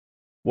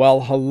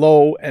Well,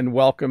 hello and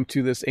welcome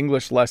to this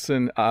English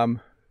lesson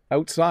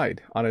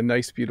outside on a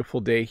nice, beautiful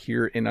day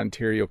here in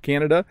Ontario,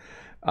 Canada.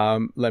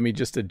 Let me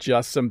just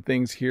adjust some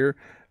things here.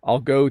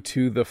 I'll go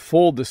to the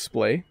full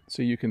display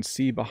so you can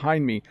see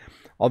behind me.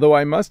 Although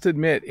I must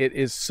admit, it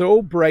is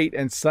so bright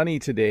and sunny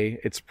today,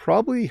 it's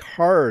probably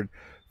hard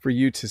for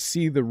you to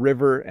see the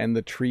river and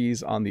the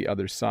trees on the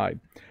other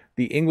side.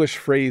 The English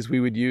phrase we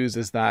would use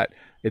is that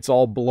it's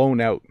all blown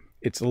out.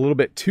 It's a little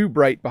bit too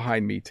bright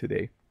behind me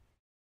today.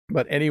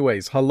 But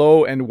anyways,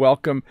 hello and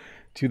welcome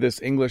to this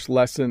English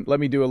lesson. Let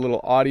me do a little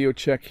audio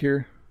check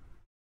here.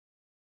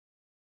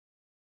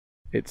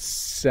 It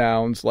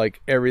sounds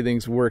like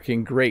everything's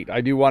working great.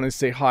 I do want to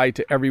say hi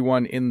to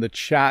everyone in the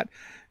chat.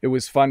 It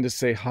was fun to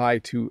say hi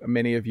to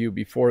many of you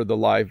before the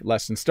live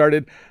lesson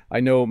started. I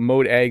know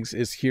Mode Eggs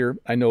is here.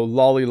 I know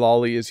Lolly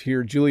Lolly is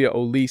here. Julia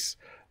Olise.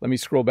 Let me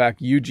scroll back.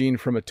 Eugene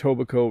from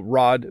Etobicoke.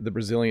 Rod, the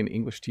Brazilian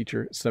English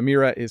teacher.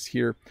 Samira is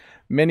here.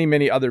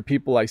 Many other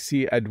people I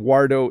see.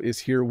 Eduardo is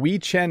here. Wee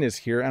Chen is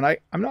here. And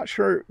I'm not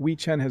sure Wee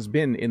Chen has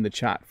been in the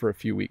chat for a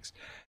few weeks.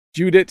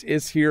 Judith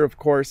is here, of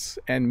course,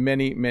 and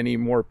many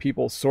more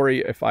people.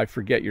 Sorry if I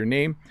forget your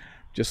name.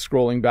 Just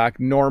scrolling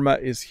back. Norma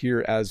is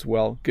here as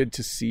well. Good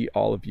to see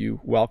all of you.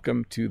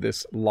 Welcome to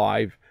this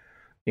live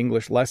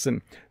English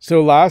lesson.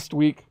 So last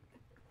week,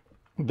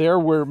 there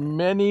were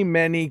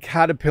many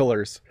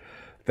caterpillars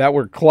that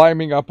were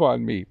climbing up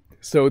on me.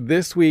 So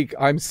this week,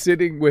 I'm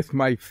sitting with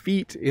my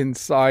feet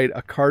inside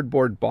a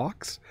cardboard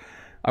box.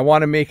 I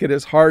want to make it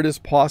as hard as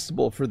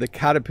possible for the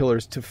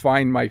caterpillars to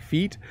find my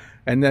feet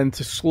and then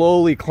to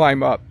slowly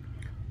climb up.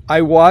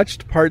 I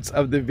watched parts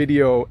of the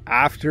video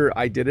after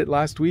I did it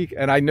last week,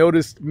 and I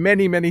noticed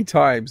many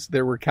times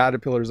there were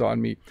caterpillars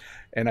on me,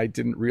 and I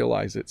didn't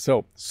realize it.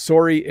 So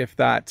sorry if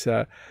that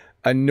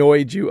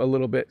annoyed you a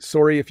little bit.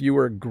 Sorry if you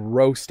were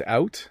grossed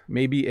out.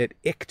 Maybe it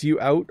icked you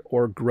out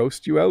or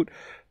grossed you out.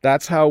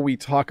 That's how we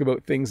talk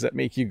about things that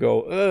make you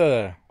go,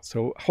 ugh.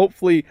 So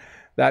hopefully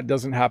that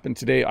doesn't happen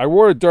today. I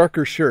wore a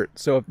darker shirt,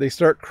 so if they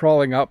start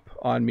crawling up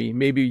on me,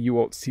 maybe you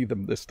won't see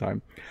them this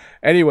time.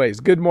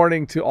 Anyways, good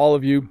morning to all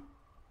of you.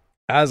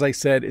 As I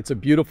said, it's a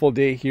beautiful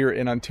day here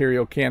in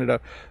Ontario, Canada.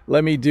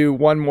 Let me do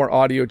one more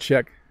audio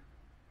check,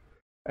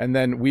 and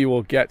then we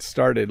will get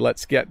started.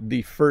 Let's get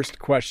the first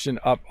question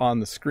up on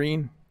the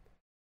screen.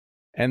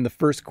 And the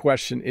first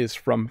question is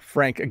from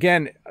Frank.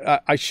 Again,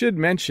 I should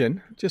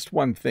mention just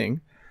one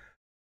thing.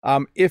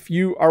 If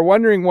you are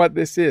wondering what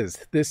this is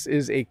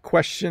a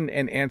question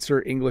and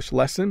answer English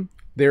lesson.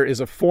 There is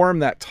a form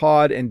that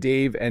Todd and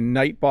Dave and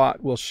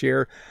Nightbot will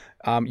share.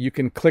 You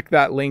can click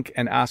that link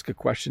and ask a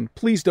question.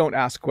 Please don't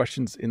ask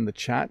questions in the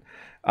chat.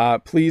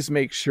 Please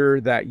make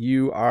sure that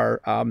you are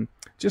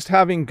just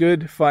having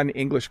good, fun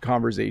English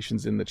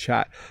conversations in the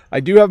chat. I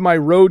do have my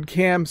road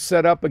cam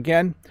set up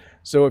again.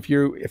 So if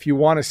you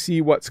want to see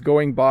what's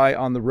going by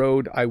on the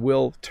road, I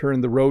will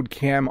turn the road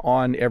cam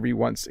on every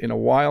once in a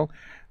while.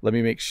 Let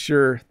me make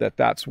sure that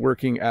that's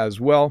working as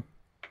well.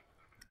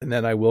 And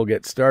then I will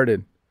get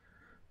started.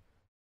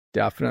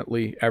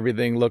 Definitely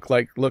everything looks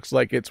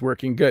like it's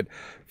working good.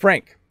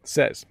 Frank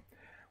says,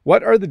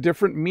 what are the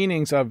different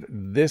meanings of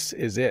 "this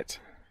is it"?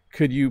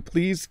 Could you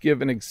please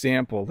give an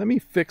example? Let me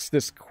fix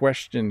this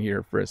question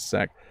here for a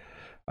sec.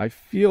 I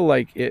feel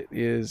like it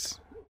is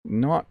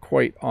not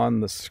quite on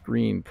the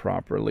screen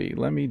properly.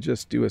 Let me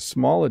just do a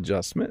small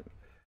adjustment.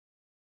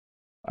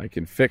 I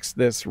can fix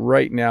this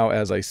right now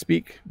as I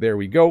speak. There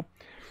we go.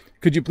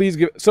 Could you please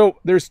give... So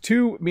there's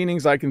two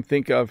meanings I can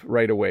think of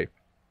right away.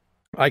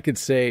 I could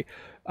say,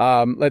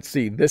 let's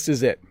see, this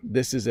is it.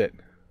 This is it.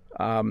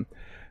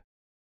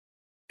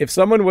 If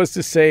someone was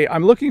to say,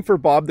 I'm looking for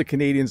Bob the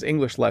Canadian's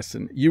English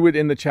lesson, you would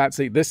in the chat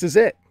say, this is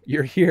it.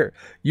 You're here.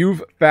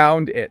 You've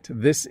found it.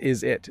 This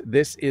is it.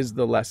 This is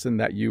the lesson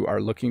that you are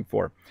looking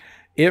for.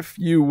 If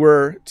you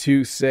were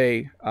to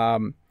say,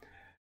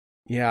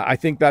 yeah, I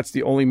think that's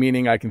the only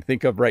meaning I can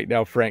think of right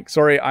now, Frank.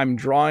 Sorry, I'm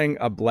drawing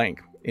a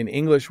blank. In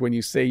English, when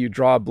you say you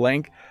draw a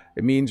blank,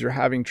 it means you're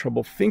having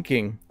trouble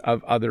thinking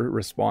of other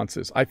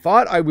responses. I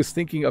thought I was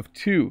thinking of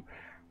two,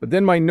 but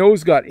then my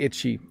nose got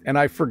itchy and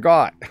I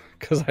forgot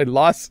because I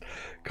lost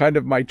kind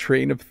of my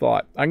train of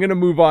thought. I'm going to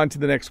move on to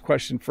the next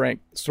question,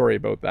 Frank. Sorry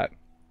about that.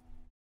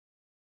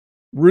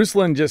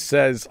 Ruslan just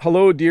says,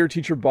 hello, dear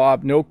teacher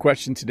Bob. No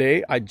question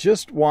today. I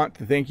just want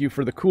to thank you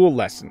for the cool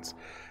lessons.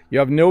 You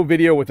have no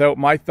video without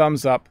my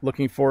thumbs up.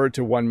 Looking forward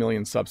to 1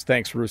 million subs.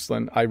 Thanks,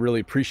 Ruslan. I really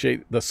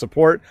appreciate the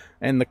support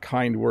and the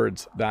kind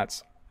words.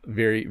 That's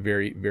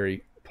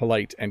very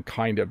polite and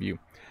kind of you.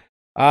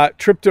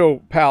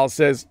 Tripto Pal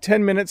says,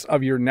 10 minutes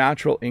of your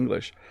natural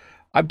English.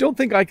 I don't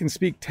think I can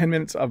speak 10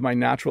 minutes of my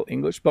natural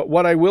English, but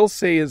what I will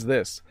say is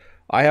this.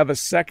 I have a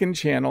second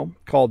channel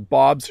called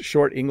Bob's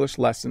Short English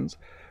Lessons.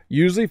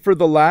 Usually for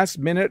the last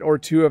minute or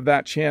two of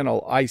that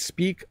channel, I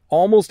speak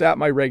almost at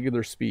my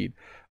regular speed.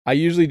 I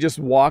usually just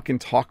walk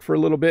and talk for a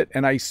little bit,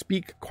 and I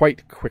speak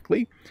quite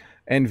quickly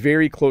and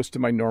very close to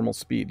my normal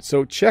speed.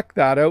 So check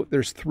that out.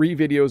 There's 3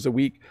 videos a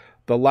week.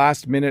 The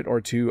last minute or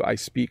two, I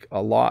speak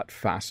a lot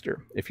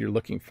faster if you're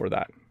looking for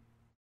that.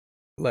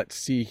 Let's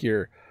see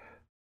here.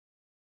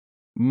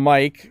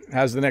 Mike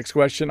has the next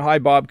question. Hi,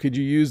 Bob. Could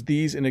you use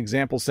these in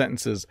example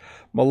sentences?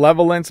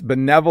 Malevolence,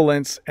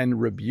 benevolence,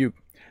 and rebuke.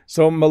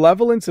 So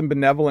malevolence and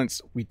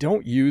benevolence, we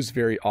don't use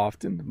very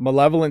often.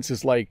 Malevolence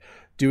is like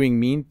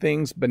doing mean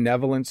things.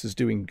 Benevolence is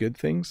doing good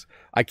things.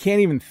 I can't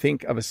even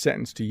think of a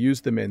sentence to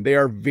use them in. They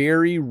are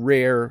very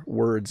rare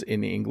words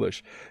in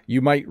English.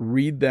 You might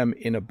read them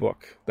in a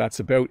book.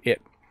 That's about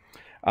it.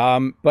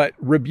 But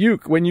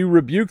rebuke, when you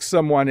rebuke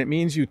someone, it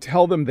means you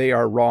tell them they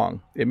are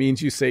wrong. It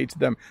means you say to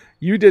them,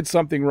 you did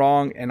something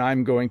wrong and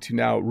I'm going to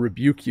now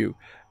rebuke you.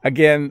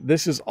 Again,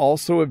 this is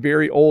also a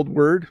very old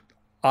word.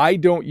 I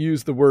don't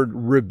use the word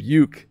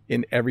rebuke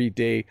in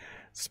everyday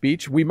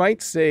speech. We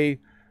might say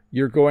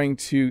you're going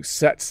to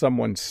set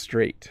someone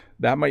straight.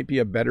 That might be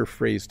a better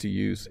phrase to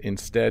use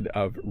instead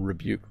of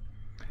rebuke.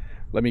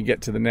 Let me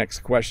get to the next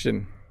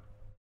question.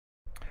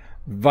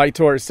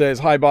 Vitor says,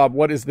 hi, Bob.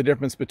 What is the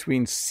difference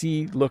between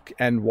see, look,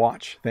 and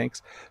watch?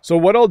 Thanks. So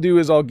what I'll do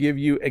is I'll give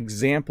you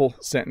example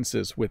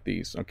sentences with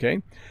these,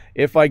 okay?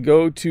 If I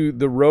go to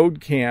the road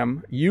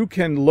cam, you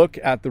can look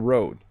at the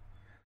road.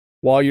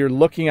 While you're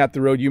looking at the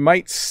road, you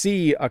might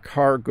see a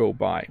car go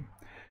by.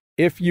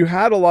 If you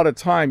had a lot of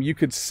time, you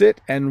could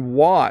sit and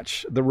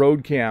watch the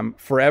road cam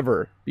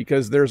forever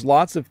because there's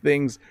lots of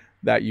things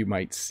that you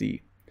might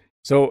see.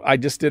 So I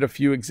just did a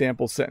few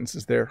example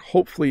sentences there.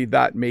 Hopefully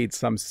that made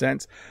some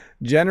sense.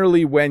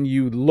 Generally, when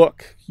you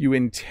look, you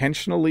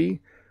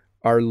intentionally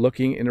are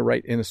looking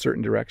in a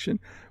certain direction.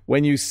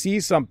 When you see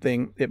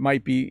something, it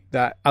might be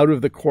that out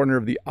of the corner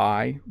of the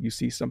eye, you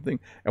see something.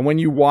 And when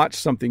you watch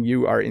something,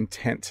 you are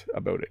intent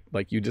about it.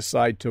 Like you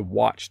decide to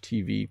watch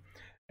TV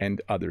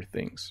and other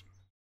things.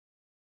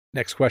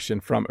 Next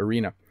question from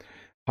Arena.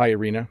 Hi,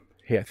 Arena.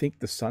 Hey, I think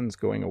the sun's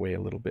going away a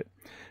little bit.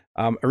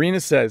 Arena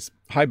says,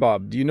 hi,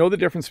 Bob. Do you know the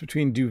difference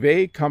between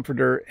duvet,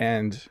 comforter,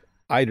 and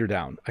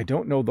eiderdown? I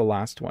don't know the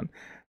last one.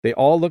 They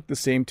all look the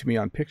same to me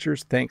on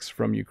pictures. Thanks,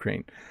 from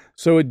Ukraine.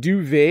 So a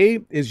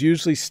duvet is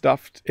usually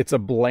stuffed. It's a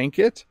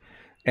blanket,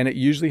 and it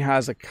usually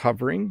has a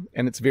covering,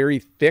 and it's very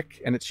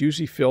thick, and it's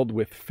usually filled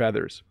with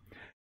feathers.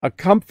 A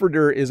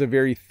comforter is a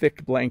very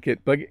thick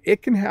blanket, but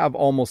it can have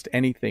almost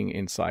anything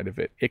inside of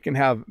it. It can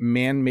have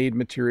man-made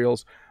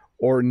materials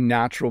or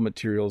natural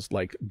materials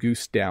like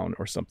goose down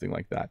or something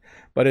like that.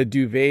 But a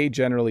duvet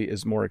generally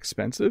is more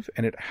expensive,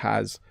 and it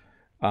has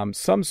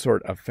some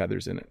sort of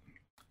feathers in it.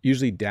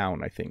 Usually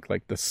down, I think,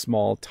 like the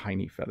small,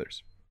 tiny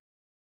feathers.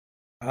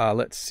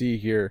 Let's see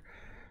here.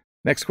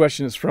 Next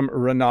question is from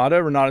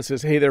Renata. Renata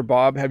says, hey there,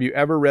 Bob. Have you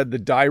ever read The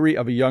Diary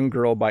of a Young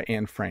Girl by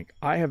Anne Frank?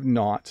 I have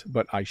not,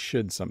 but I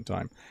should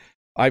sometime.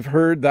 I've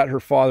heard that her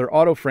father,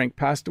 Otto Frank,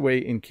 passed away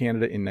in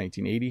Canada in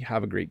 1980.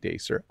 Have a great day,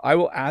 sir. I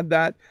will add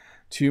that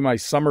to my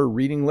summer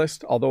reading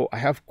list, although I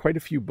have quite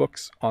a few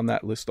books on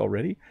that list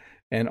already,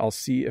 and I'll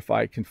see if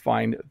I can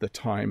find the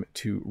time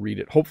to read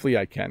it. Hopefully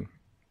I can.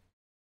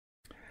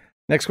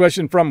 Next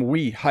question from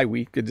Wee. Hi,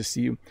 Wee. Good to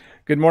see you.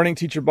 Good morning,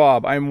 Teacher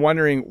Bob. I'm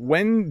wondering,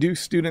 when do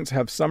students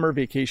have summer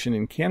vacation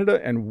in Canada,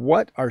 and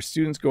what are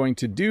students going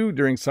to do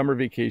during summer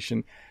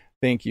vacation?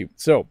 Thank you.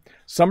 So,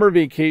 summer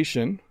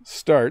vacation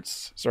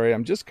starts... Sorry,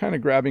 I'm just kind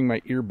of grabbing my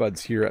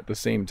earbuds here at the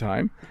same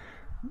time.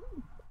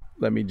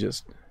 Let me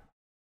just...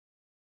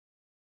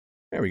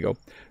 There we go.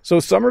 So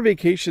summer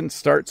vacation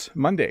starts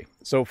Monday.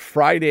 So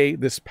Friday,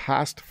 this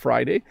past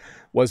Friday,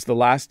 was the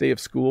last day of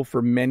school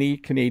for many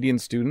Canadian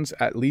students,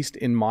 at least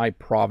in my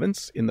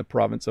province, in the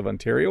province of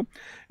Ontario.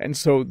 And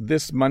so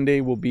this Monday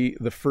will be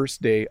the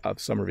first day of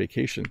summer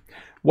vacation.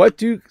 What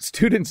do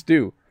students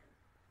do?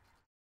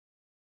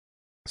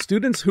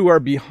 Students who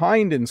are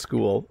behind in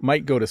school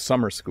might go to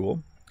summer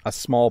school, a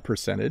small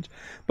percentage,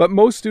 but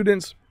most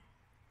students,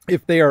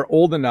 if they are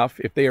old enough,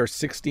 if they are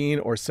 16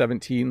 or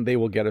 17, they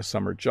will get a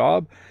summer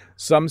job.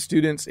 Some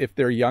students, if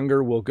they're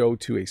younger, will go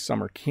to a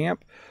summer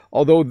camp.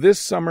 Although this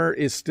summer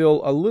is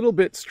still a little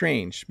bit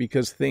strange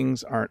because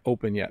things aren't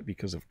open yet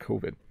because of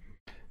COVID.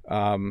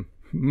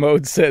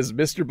 Mode says,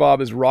 Mr. Bob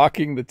is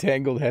rocking the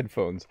Tangled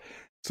headphones.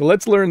 So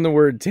let's learn the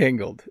word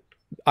tangled.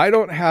 I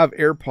don't have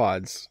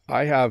AirPods.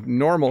 I have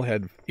normal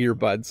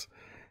earbuds.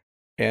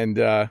 And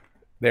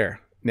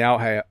there.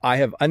 Now I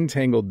have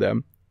untangled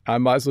them. I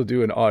might as well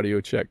do an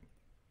audio check.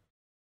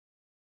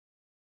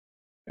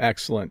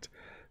 Excellent.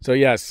 So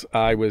yes,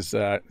 I was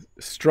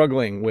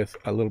struggling with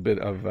a little bit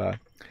of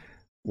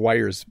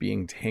wires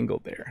being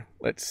tangled there.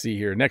 Let's see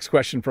here. Next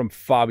question from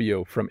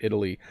Fabio from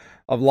Italy.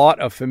 A lot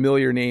of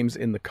familiar names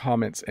in the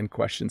comments and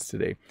questions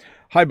today.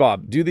 Hi,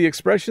 Bob. Do the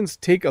expressions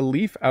take a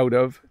leaf out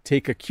of,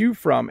 take a cue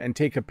from, and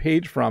take a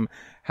page from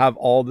have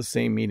all the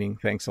same meaning?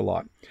 Thanks a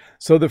lot.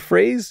 So the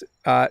phrase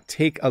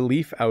take a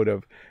leaf out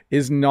of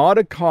is not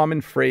a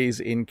common phrase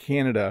in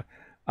Canada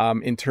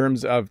in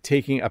terms of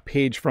taking a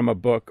page from a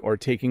book or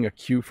taking a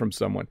cue from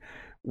someone.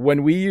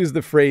 When we use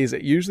the phrase,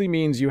 it usually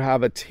means you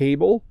have a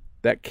table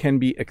that can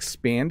be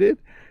expanded,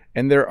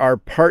 and there are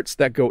parts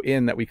that go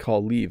in that we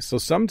call leaves. So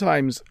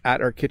sometimes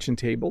at our kitchen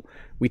table,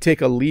 we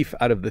take a leaf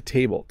out of the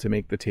table to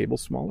make the table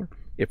smaller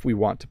if we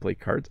want to play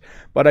cards.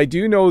 But I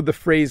do know the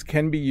phrase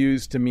can be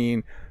used to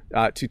mean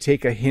to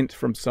take a hint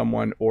from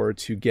someone or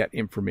to get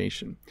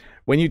information.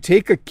 When you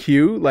take a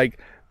cue, like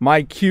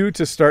my cue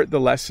to start the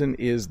lesson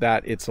is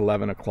that it's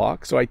 11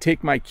 o'clock. So I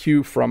take my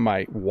cue from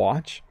my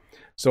watch.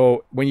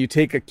 So when you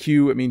take a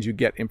cue, it means you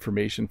get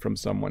information from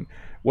someone.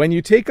 When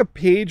you take a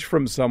page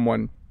from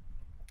someone,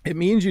 it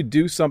means you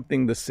do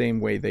something the same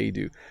way they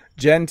do.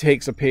 Jen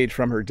takes a page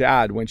from her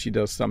dad when she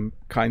does some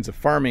kinds of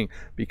farming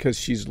because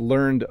she's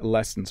learned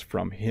lessons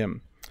from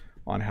him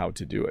on how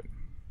to do it.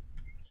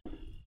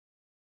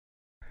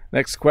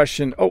 Next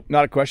question. Oh,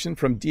 not a question.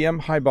 From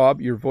DM. Hi,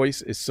 Bob. Your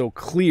voice is so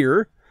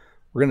clear.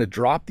 We're going to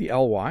drop the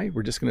LY.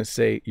 We're just going to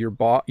say, your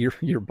Bob.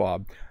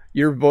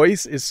 Your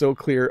voice is so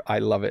clear. I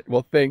love it.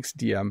 Well, thanks,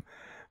 DM,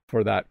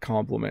 for that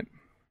compliment.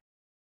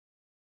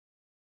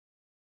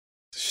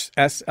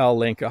 SL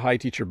Lenka. Hi,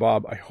 Teacher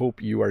Bob. I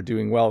hope you are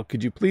doing well.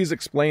 Could you please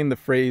explain the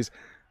phrase,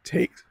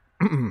 take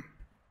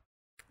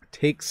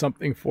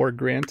something for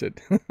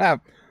granted?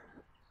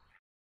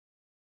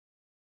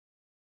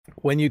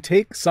 When you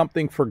take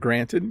something for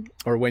granted,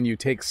 or when you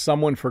take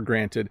someone for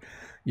granted,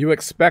 you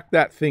expect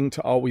that thing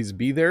to always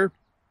be there,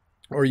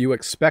 or you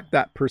expect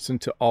that person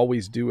to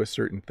always do a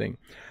certain thing.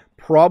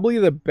 Probably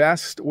the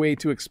best way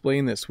to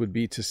explain this would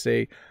be to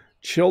say,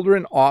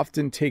 children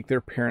often take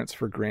their parents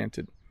for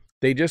granted.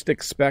 They just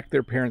expect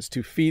their parents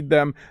to feed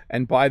them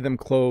and buy them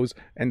clothes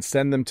and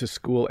send them to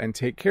school and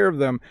take care of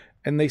them,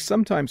 and they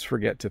sometimes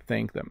forget to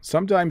thank them.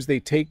 Sometimes they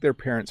take their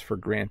parents for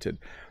granted.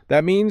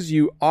 That means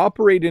you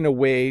operate in a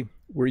way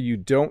where you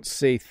don't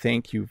say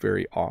thank you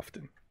very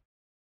often.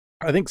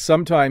 I think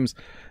sometimes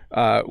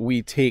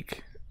we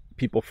take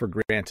people for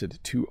granted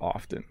too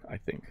often, I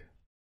think.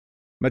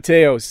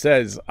 Mateo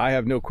says, I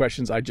have no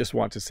questions. I just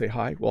want to say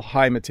hi. Well,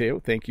 hi, Mateo.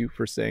 Thank you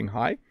for saying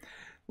hi.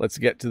 Let's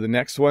get to the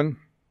next one.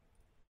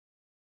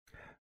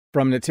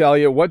 From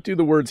Natalia, what do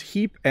the words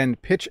heap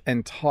and pitch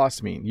and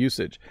toss mean?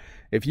 Usage.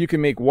 If you can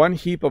make one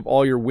heap of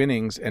all your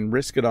winnings and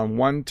risk it on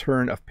one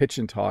turn of pitch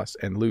and toss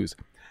and lose.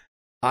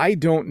 I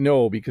don't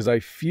know, because I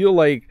feel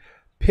like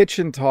pitch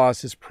and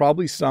toss is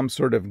probably some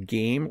sort of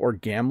game or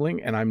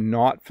gambling, and I'm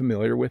not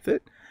familiar with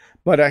it.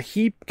 But a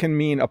heap can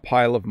mean a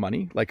pile of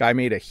money, like I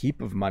made a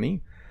heap of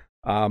money.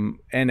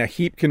 And a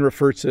heap can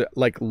refer to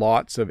like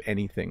lots of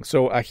anything.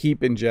 So a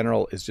heap in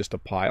general is just a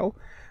pile,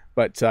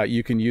 but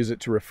you can use it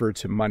to refer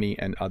to money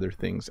and other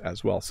things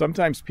as well.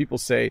 Sometimes people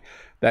say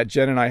that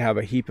Jen and I have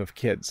a heap of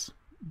kids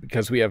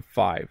because we have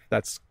 5.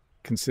 That's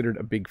considered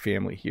a big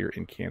family here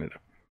in Canada.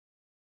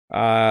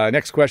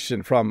 Next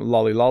question from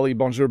Lolly Lolly.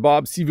 Bonjour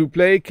Bob, s'il vous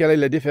plaît, quelle est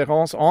la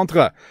différence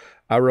entre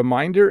a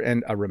reminder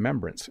and a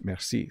remembrance?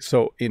 Merci.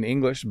 So in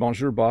English,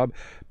 bonjour Bob,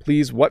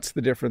 please, what's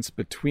the difference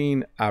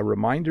between a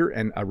reminder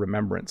and a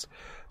remembrance?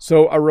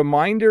 So a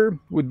reminder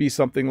would be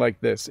something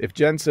like this. If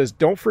Jen says,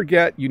 don't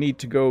forget you need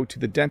to go to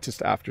the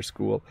dentist after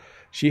school,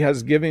 she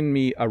has given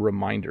me a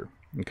reminder.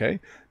 Okay.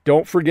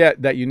 Don't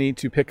forget that you need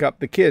to pick up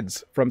the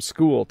kids from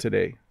school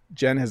today.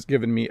 Jen has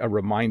given me a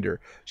reminder.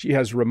 She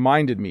has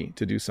reminded me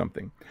to do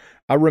something.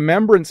 A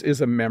remembrance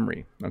is a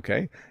memory,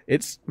 okay?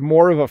 It's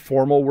more of a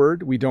formal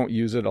word. We don't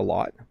use it a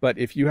lot. But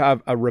if you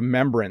have a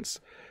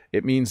remembrance,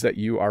 it means that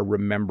you are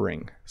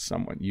remembering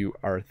someone. You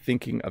are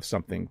thinking of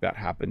something that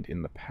happened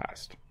in the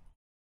past.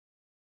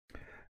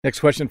 Next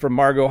question from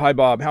Margot. Hi,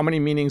 Bob. How many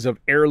meanings of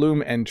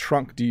heirloom and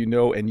trunk do you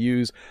know and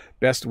use?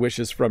 Best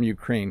wishes from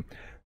Ukraine.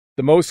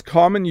 The most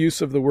common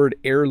use of the word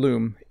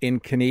heirloom in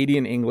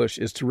Canadian English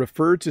is to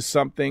refer to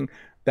something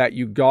that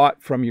you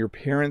got from your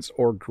parents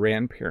or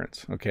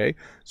grandparents, okay?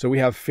 So we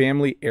have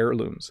family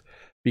heirlooms.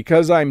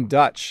 Because I'm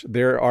Dutch,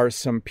 there are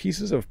some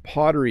pieces of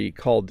pottery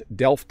called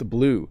Delft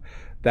Blue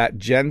that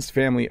Jen's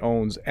family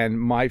owns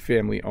and my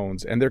family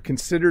owns, and they're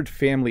considered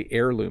family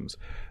heirlooms.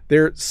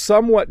 They're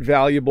somewhat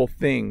valuable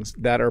things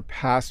that are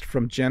passed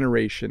from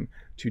generation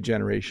to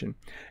generation.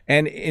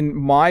 And in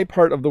my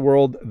part of the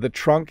world, the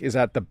trunk is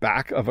at the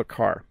back of a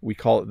car. We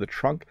call it the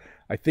trunk.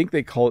 I think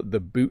they call it the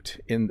boot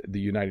in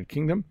the United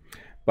Kingdom,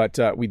 but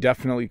we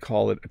definitely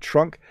call it a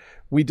trunk.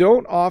 We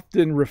don't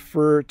often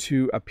refer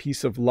to a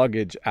piece of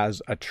luggage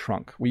as a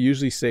trunk. We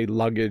usually say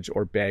luggage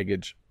or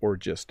baggage or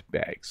just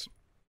bags.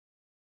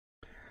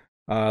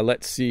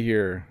 Let's see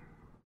here.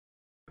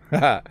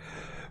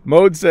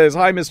 Mode says,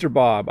 hi, Mr.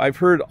 Bob. I've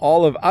heard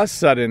all of a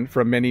sudden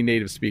from many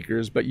native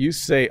speakers, but you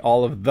say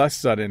all of the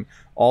sudden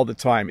all the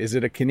time. Is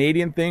it a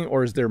Canadian thing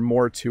or is there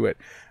more to it?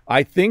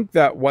 I think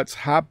that what's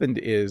happened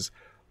is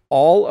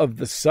all of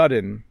the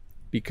sudden,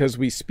 because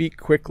we speak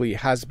quickly,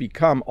 has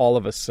become all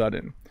of a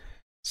sudden.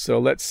 So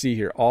let's see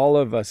here. All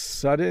of a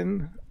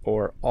sudden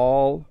or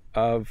all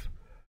of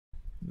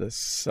the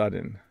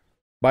sudden.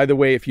 By the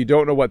way, if you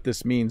don't know what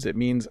this means, it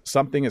means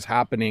something is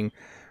happening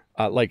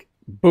like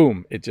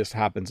boom, it just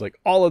happens. Like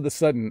all of a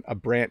sudden, a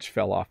branch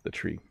fell off the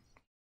tree.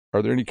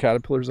 Are there any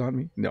caterpillars on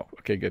me? No.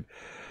 Okay, good.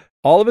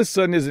 All of a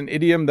sudden is an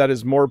idiom that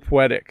is more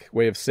poetic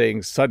way of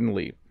saying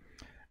suddenly.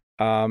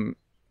 All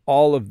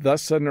of the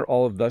sudden or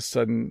all of the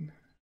sudden.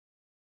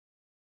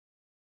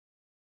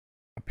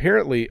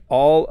 Apparently,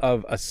 all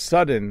of a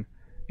sudden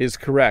is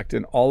correct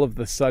and all of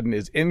the sudden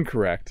is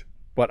incorrect,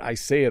 but I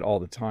say it all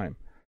the time.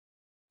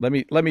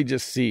 Let me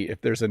just see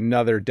if there's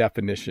another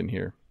definition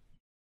here.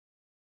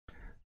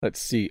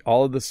 Let's see.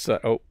 All of the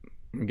oh,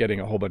 I'm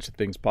getting a whole bunch of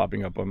things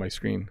popping up on my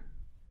screen.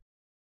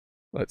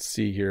 Let's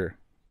see here.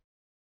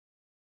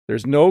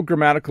 There's no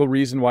grammatical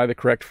reason why the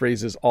correct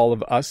phrase is all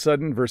of a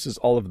sudden versus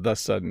all of the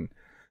sudden.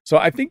 So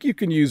I think you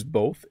can use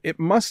both. It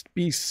must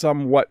be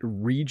somewhat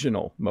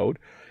regional mode.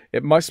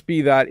 It must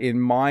be that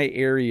in my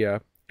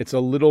area, it's a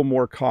little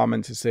more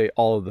common to say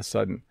all of the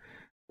sudden.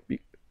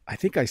 I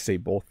think I say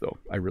both though.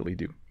 I really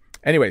do.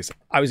 Anyways,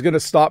 I was going to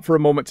stop for a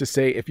moment to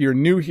say, if you're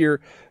new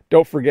here,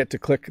 don't forget to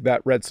click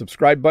that red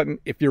subscribe button.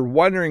 If you're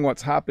wondering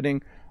what's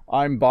happening,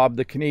 I'm Bob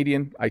the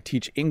Canadian. I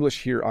teach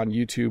English here on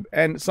YouTube,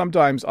 and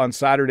sometimes on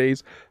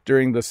Saturdays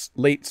during the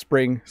late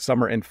spring,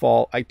 summer, and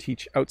fall, I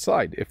teach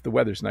outside if the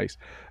weather's nice.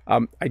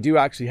 I do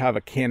actually have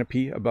a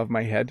canopy above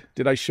my head.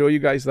 Did I show you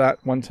guys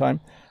that one time?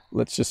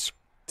 Let's just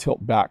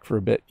tilt back for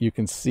a bit. You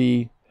can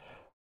see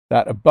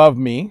that above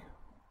me.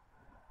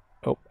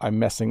 Oh, I'm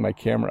messing my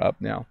camera up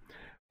now.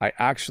 I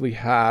actually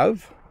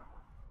have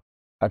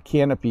a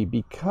canopy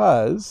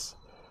because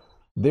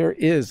there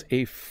is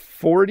a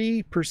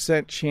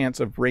 40% chance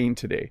of rain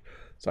today.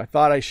 So I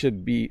thought I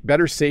should be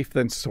better safe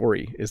than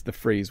sorry is the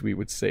phrase we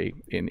would say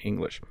in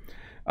English.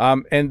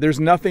 And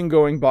there's nothing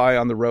going by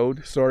on the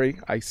road. Sorry,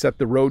 I set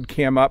the road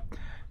cam up,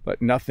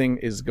 but nothing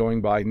is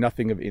going by,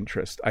 nothing of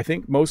interest. I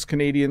think most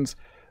Canadians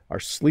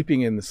are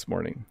sleeping in this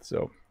morning.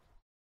 So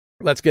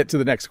let's get to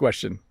the next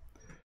question.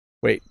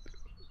 Wait.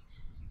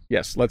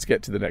 Yes, let's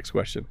get to the next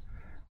question.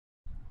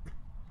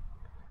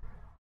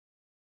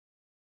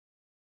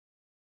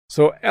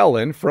 So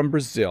Ellen from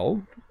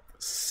Brazil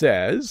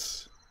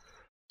says,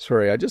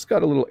 sorry, I just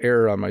got a little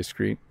error on my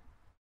screen.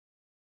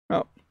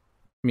 Oh,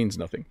 means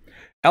nothing.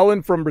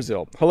 Ellen from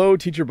Brazil. Hello,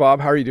 Teacher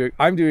Bob. How are you doing?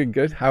 I'm doing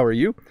good. How are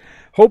you?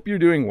 Hope you're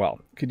doing well.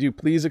 Could you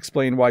please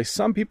explain why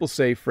some people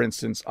say, for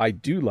instance, I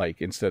do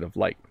like instead of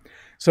like?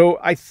 So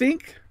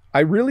I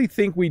really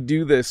think we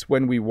do this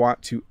when we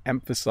want to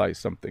emphasize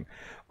something.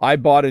 I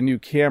bought a new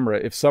camera.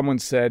 If someone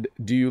said,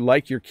 do you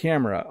like your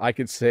camera? I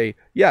could say,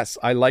 yes,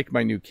 I like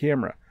my new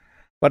camera.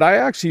 But I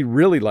actually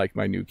really like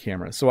my new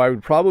camera. So I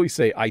would probably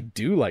say, I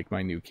do like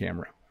my new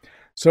camera.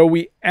 So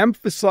we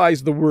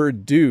emphasize the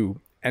word do,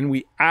 and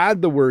we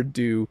add the word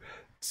do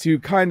to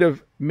kind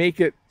of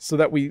make it so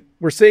that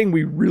we're saying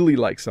we really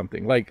like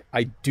something. Like,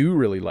 I do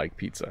really like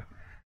pizza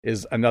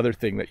is another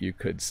thing that you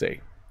could say.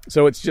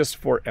 So it's just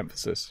for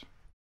emphasis.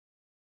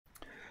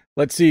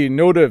 Let's see.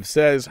 Notive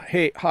says,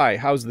 hey, hi,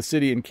 how's the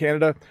city in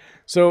Canada?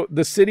 So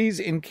the cities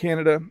in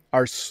Canada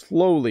are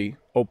slowly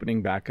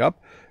opening back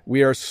up.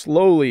 We are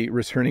slowly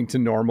returning to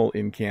normal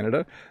in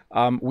Canada.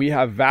 We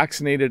have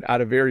vaccinated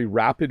at a very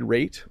rapid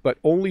rate, but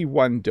only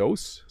one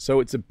dose. So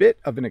it's a bit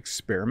of an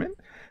experiment,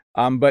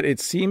 but it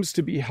seems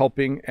to be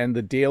helping, and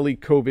the daily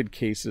COVID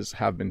cases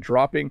have been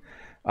dropping.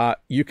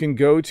 You can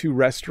go to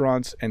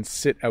restaurants and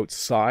sit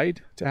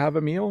outside to have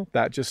a meal.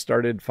 That just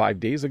started 5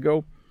 days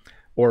ago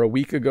or a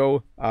week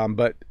ago,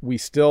 but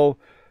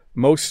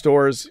most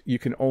stores, you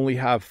can only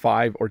have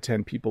 5 or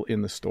 10 people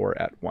in the store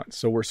at once.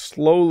 So we're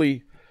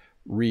slowly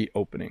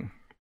reopening.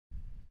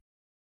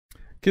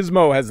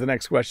 Gizmo has the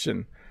next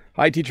question.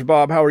 Hi, Teacher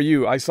Bob. How are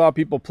you? I saw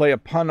people play a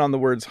pun on the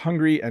words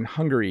hungry and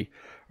Hungary.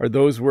 Are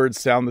those words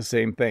sound the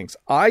same? Thanks.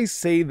 I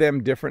say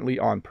them differently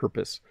on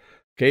purpose.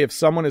 Okay, if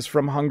someone is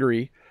from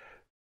Hungary,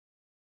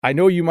 I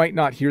know you might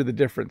not hear the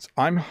difference.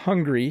 I'm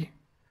hungry.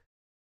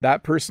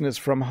 That person is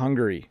from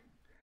Hungary.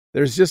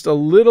 There's just a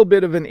little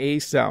bit of an A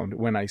sound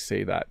when I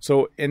say that.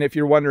 So, and if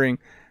you're wondering,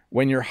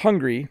 when you're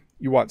hungry,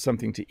 you want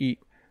something to eat.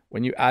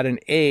 When you add an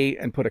A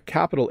and put a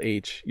capital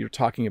H, you're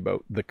talking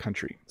about the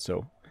country.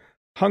 So,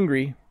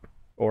 hungry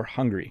or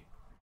hungry.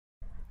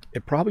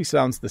 It probably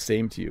sounds the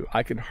same to you.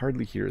 I can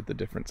hardly hear the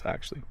difference,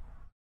 actually.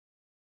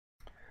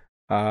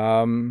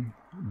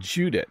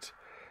 Judith.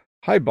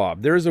 Hi,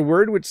 Bob. There is a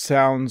word which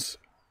sounds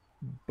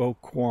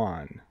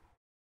Boquan.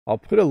 I'll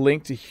put a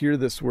link to hear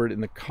this word in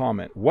the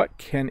comment. What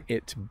can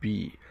it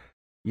be?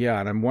 Yeah,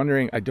 and I'm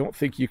wondering, I don't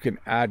think you can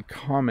add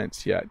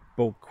comments yet.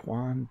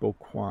 Boquan.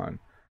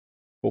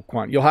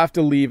 You'll have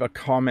to leave a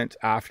comment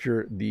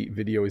after the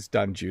video is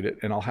done, Judith,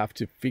 and I'll have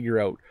to figure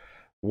out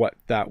what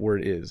that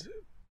word is.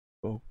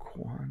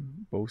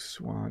 Boquan.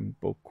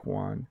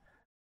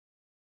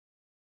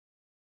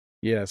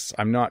 Yes,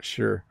 I'm not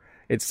sure.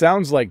 It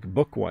sounds like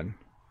book one.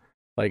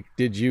 Like,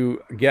 did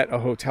you get a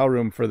hotel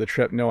room for the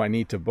trip? No, I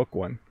need to book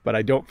one. But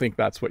I don't think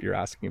that's what you're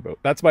asking about.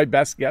 That's my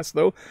best guess,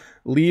 though.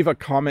 Leave a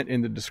comment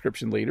in the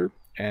description later,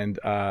 and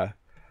I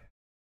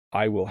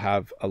will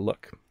have a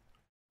look.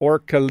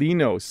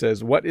 Orcalino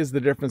says, what is the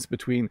difference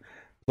between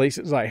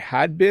places I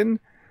had been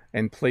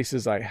and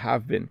places I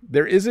have been?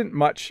 There isn't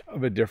much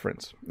of a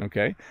difference,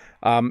 okay?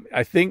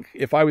 I think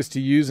if I was to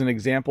use an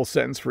example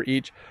sentence for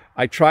each,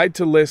 I tried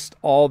to list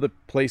all the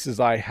places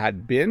I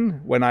had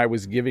been when I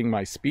was giving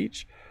my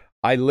speech.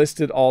 I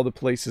listed all the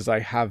places I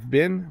have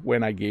been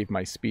when I gave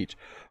my speech.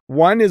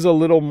 One is a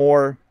little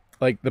more,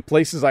 like the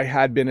places I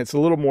had been, it's a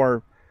little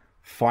more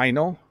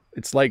final.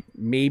 It's like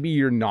maybe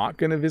you're not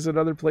going to visit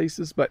other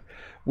places, but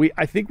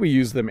I think we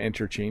use them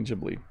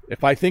interchangeably.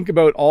 If I think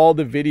about all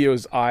the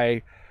videos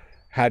I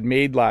had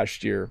made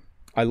last year,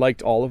 I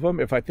liked all of them.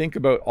 If I think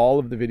about all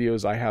of the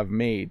videos I have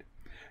made,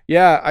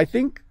 yeah, I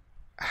think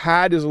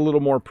had is a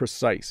little more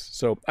precise.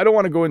 So I don't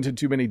want to go into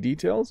too many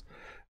details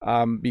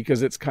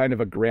because it's kind of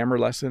a grammar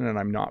lesson and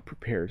I'm not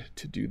prepared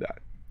to do that.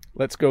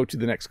 Let's go to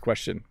the next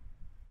question.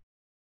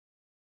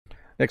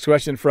 Next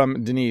question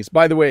from Denise.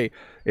 By the way,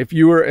 if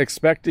you were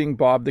expecting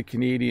Bob the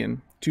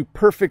Canadian to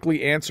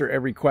perfectly answer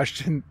every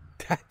question,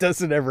 that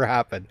doesn't ever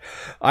happen.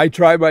 I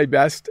try my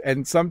best,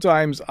 and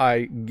sometimes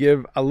I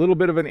give a little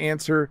bit of an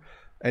answer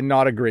and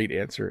not a great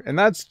answer.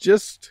 And I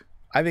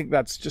think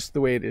that's just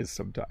the way it is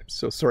sometimes.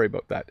 So sorry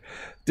about that.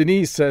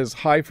 Denise says,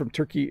 hi from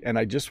Turkey, and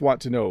I just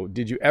want to know,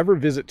 did you ever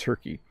visit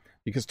Turkey?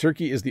 Because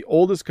Turkey is the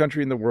oldest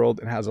country in the world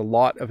and has a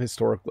lot of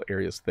historical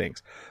areas.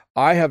 Thanks.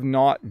 I have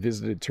not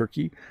visited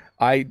Turkey.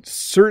 I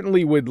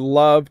certainly would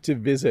love to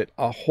visit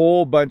a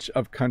whole bunch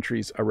of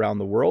countries around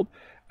the world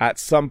at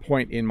some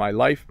point in my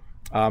life,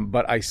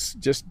 but I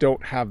just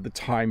don't have the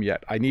time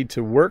yet. I need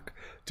to work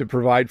to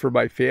provide for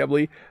my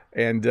family,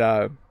 and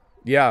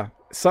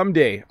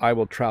someday I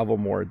will travel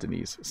more,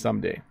 Denise,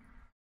 someday.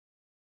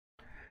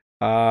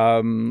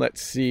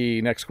 Let's see.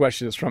 Next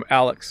question is from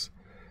Alex.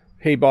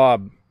 Hey,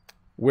 Bob.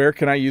 Where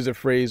can I use a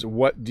phrase,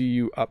 what do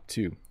you up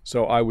to?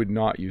 So I would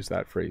not use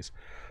that phrase.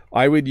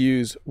 I would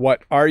use,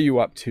 what are you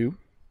up to?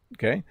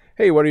 Okay.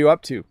 Hey, what are you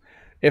up to?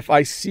 If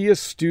I see a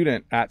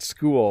student at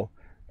school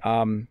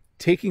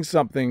taking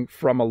something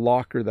from a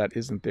locker that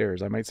isn't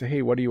theirs, I might say,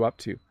 hey, what are you up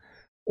to?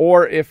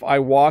 Or if I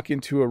walk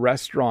into a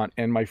restaurant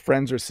and my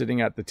friends are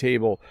sitting at the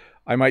table,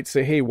 I might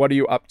say, hey, what are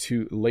you up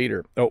to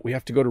later? Oh, we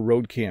have to go to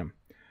road cam.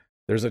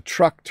 There's a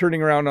truck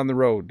turning around on the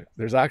road.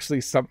 There's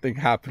actually something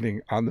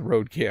happening on the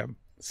road cam.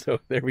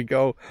 So there we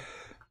go.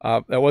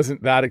 That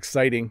wasn't that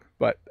exciting,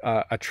 but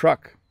a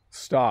truck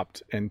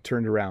stopped and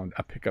turned around,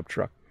 a pickup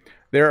truck.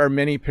 There are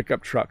many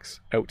pickup trucks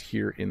out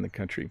here in the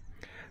country.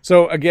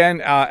 So again,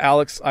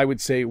 Alex, I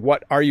would say,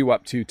 what are you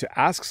up to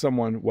ask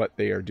someone what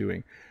they are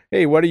doing.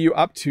 Hey, what are you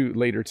up to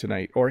later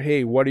tonight? Or,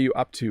 hey, what are you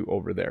up to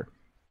over there?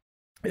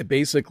 It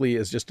basically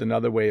is just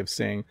another way of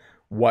saying,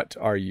 what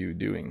are you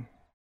doing?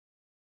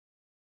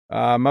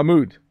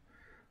 Mahmoud.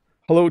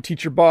 Hello,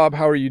 Teacher Bob.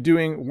 How are you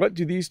doing? What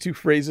do these two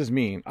phrases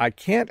mean? I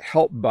can't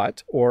help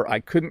but, or I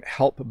couldn't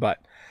help but.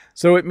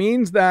 So it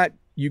means that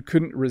you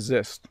couldn't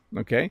resist,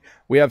 okay?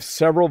 We have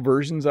several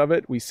versions of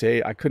it. We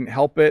say, I couldn't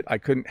help it. I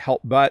couldn't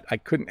help but. I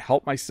couldn't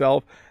help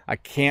myself. I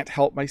can't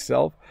help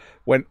myself.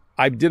 When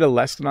I did a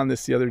lesson on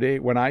this the other day,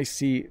 when I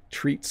see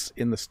treats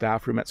in the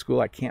staff room at school,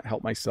 I can't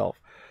help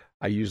myself.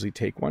 I usually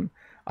take one.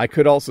 I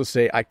could also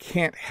say, I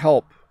can't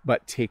help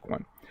but take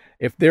one.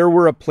 If there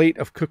were a plate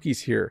of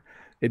cookies here,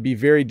 it'd be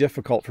very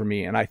difficult for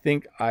me. And I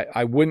think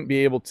I wouldn't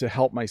be able to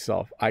help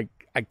myself. I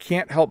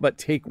can't help but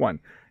take one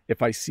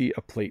if I see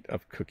a plate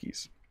of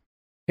cookies.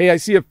 Hey, I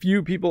see a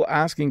few people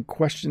asking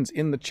questions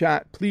in the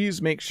chat.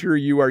 Please make sure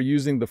you are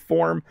using the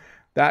form.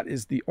 That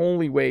is the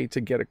only way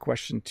to get a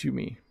question to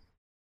me.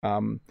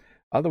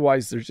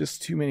 Otherwise, there's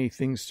just too many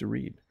things to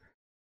read.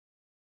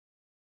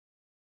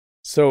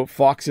 So,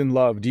 Fox in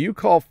Love. Do you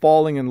call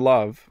falling in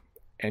love,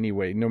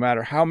 anyway, no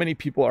matter how many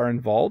people are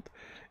involved?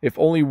 If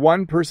only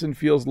one person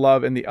feels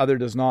love and the other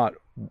does not,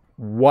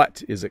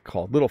 what is it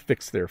called? Little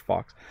fix there,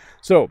 Fox.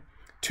 So,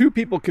 two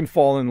people can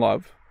fall in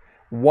love.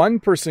 One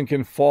person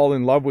can fall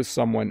in love with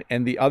someone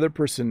and the other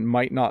person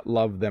might not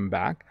love them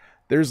back.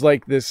 There's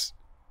like this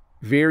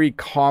very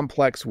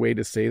complex way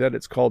to say that.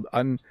 It's called,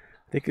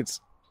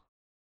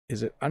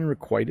 is it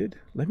unrequited?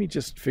 Let me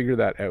just figure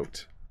that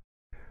out.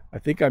 I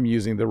think I'm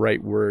using the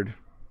right word.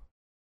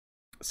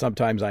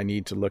 Sometimes I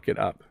need to look it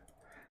up.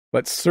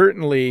 But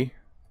certainly,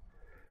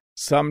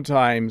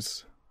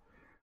 sometimes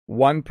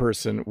one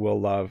person will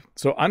love.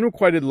 So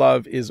unrequited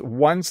love is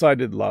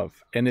one-sided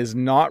love and is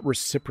not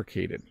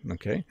reciprocated,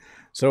 okay?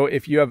 So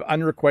if you have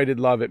unrequited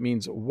love, it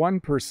means one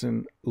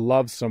person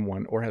loves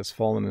someone or has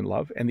fallen in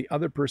love and the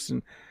other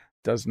person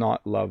does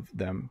not love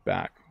them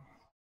back.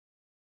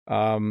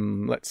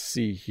 Let's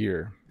see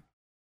here.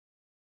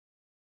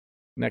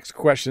 Next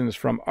question is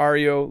from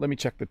Ario. Let me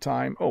check the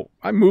time. Oh,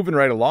 I'm moving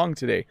right along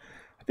today.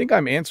 I think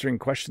I'm answering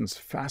questions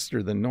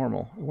faster than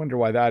normal. I wonder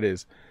why that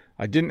is.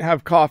 I didn't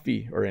have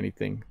coffee or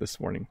anything this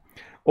morning.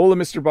 Hola,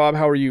 Mr. Bob.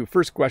 How are you?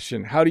 First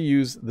question, how to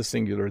use the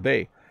singular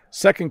they.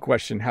 Second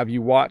question, have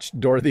you watched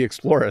Dora the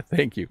Explorer?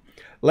 Thank you.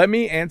 Let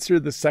me answer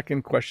the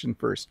second question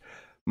first.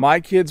 My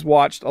kids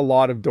watched a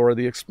lot of Dora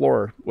the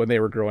Explorer when they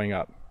were growing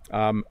up.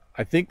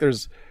 I think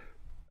there's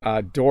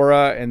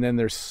Dora and then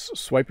there's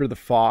Swiper the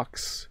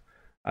Fox.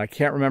 I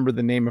can't remember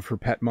the name of her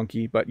pet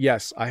monkey, but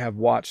yes, I have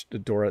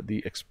watched Dora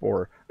the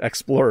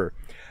Explorer.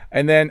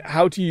 And then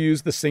how to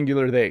use the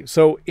singular they.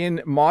 So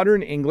in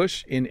modern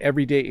English, in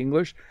everyday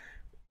English,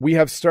 we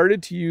have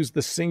started to use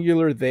the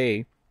singular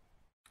they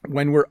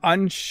when we're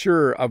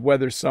unsure of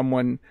whether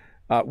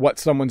what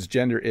someone's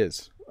gender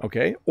is,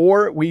 okay?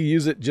 Or we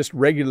use it just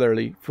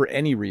regularly for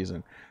any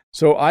reason.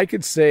 So I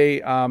could say,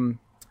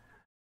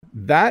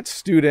 that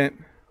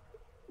student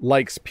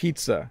likes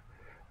pizza.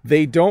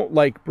 They don't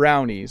like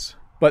brownies,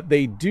 but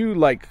they do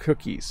like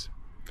cookies.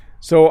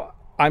 So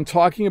I'm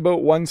talking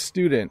about one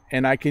student,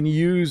 and I can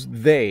use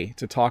they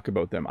to talk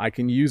about them. I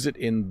can use it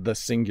in the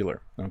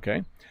singular,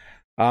 okay?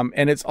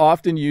 And it's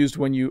often used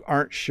when you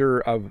aren't sure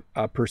of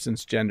a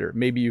person's gender.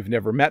 Maybe you've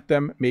never met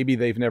them. Maybe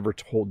they've never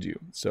told you.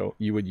 So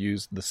you would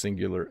use the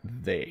singular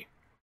they.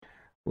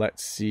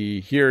 Let's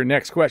see here.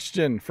 Next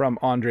question from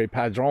Andre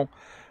Padron.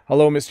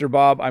 Hello, Mr.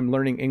 Bob. I'm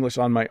learning English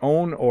on my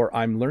own, or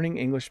I'm learning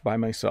English by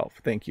myself.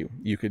 Thank you.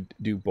 You could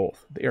do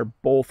both. They are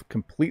both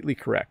completely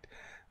correct.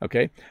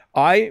 Okay.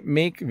 I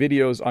make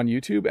videos on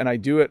YouTube and I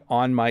do it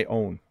on my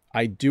own.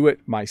 I do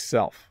it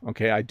myself.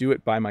 Okay. I do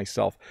it by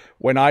myself.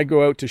 When I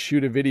go out to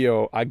shoot a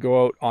video, I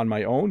go out on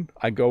my own.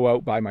 I go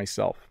out by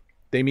myself.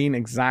 They mean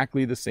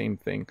exactly the same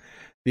thing.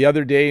 The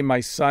other day,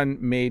 my son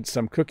made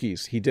some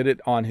cookies. He did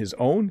it on his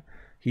own.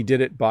 He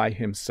did it by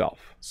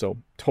himself. So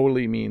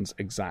totally means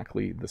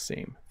exactly the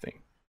same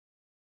thing.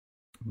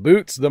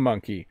 Boots the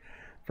monkey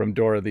from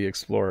Dora the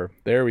Explorer.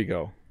 There we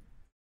go.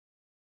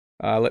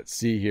 Let's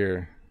see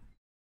here.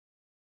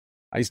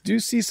 I do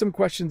see some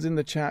questions in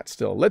the chat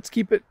still. Let's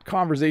keep it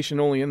conversation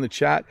only in the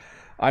chat.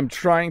 I'm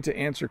trying to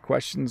answer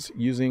questions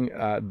using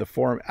the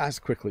forum as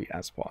quickly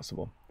as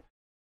possible.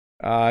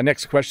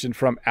 Next question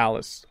from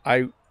Alice.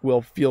 I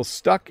will feel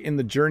stuck in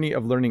the journey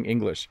of learning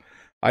English.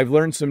 I've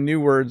learned some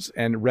new words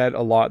and read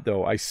a lot,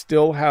 though. I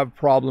still have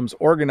problems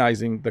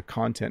organizing the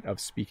content of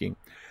speaking.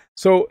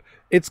 So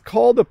it's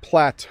called a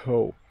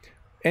plateau.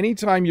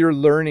 Anytime you're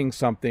learning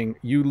something,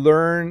 you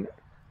learn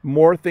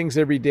more things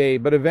every day,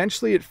 but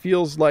eventually it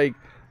feels like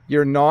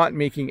you're not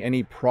making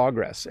any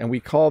progress. And we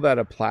call that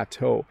a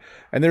plateau.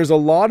 And there's a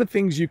lot of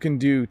things you can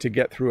do to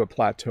get through a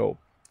plateau.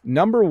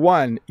 Number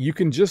one, you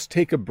can just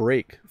take a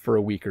break for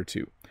a week or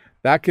two.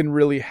 That can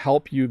really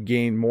help you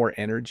gain more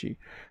energy.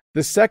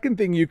 The second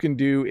thing you can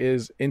do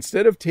is,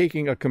 instead of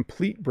taking a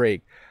complete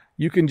break,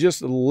 you can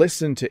just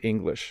listen to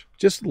English.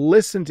 Just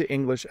listen to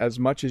English as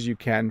much as you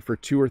can for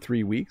 2 or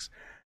 3 weeks,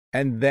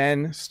 and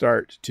then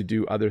start to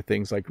do other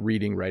things like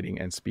reading, writing,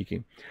 and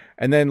speaking.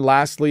 And then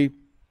lastly,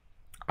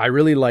 I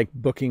really like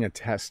booking a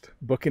test.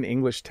 Book an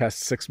English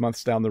test 6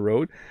 months down the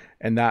road,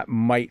 and that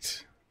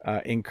might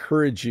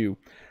encourage you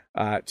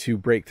to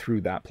break through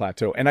that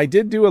plateau. And I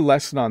did do a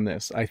lesson on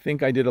this. I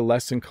think I did a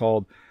lesson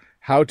called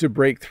How to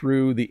Break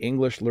Through the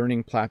English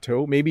Learning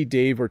Plateau. Maybe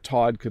Dave or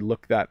Todd could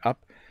look that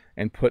up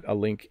and put a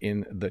link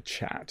in the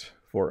chat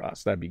for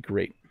us. That'd be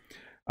great.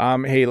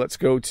 Hey, let's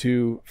go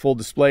to full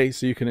display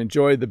so you can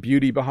enjoy the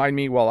beauty behind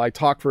me while I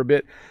talk for a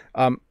bit.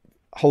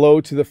 Hello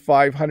to the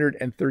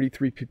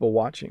 533 people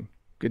watching.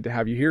 Good to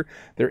have you here.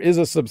 There is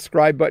a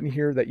subscribe button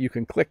here that you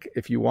can click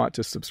if you want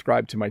to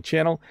subscribe to my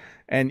channel.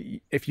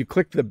 And if you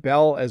click the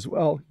bell as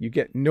well, you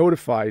get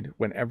notified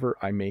whenever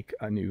I make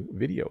a new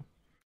video.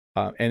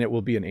 And it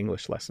will be an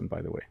English lesson,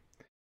 by the way.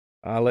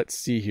 Let's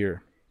see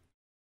here.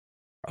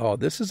 Oh,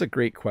 this is a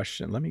great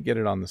question. Let me get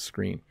it on the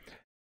screen.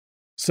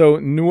 So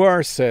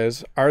Noir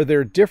says, are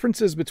there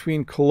differences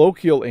between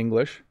colloquial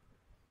English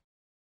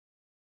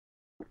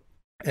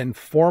and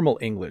formal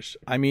English?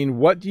 I mean,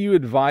 what do you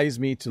advise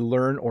me to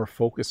learn or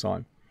focus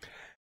on?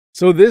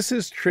 So this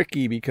is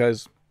tricky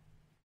because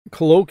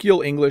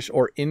colloquial English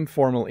or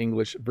informal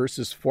English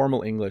versus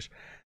formal English,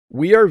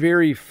 we are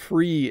very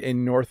free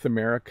in North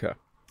America.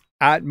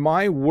 At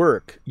my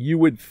work, you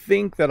would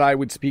think that I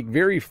would speak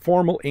very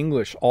formal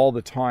English all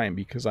the time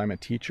because I'm a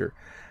teacher.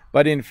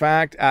 But in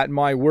fact, at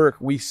my work,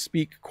 we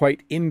speak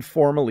quite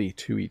informally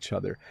to each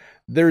other.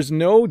 There's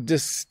no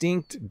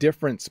distinct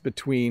difference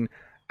between,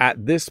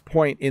 at this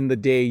point in the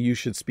day, you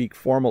should speak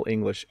formal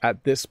English.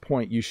 At this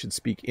point, you should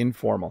speak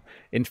informal.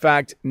 In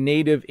fact,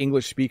 native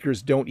English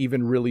speakers don't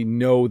even really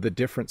know the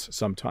difference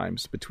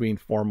sometimes between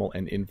formal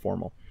and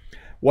informal.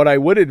 What I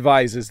would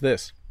advise is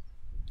this.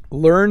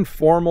 Learn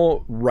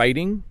formal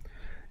writing,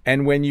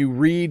 and when you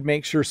read,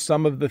 make sure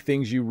some of the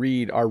things you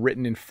read are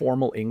written in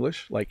formal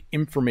English, like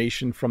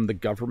information from the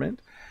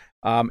government.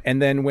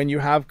 And then when you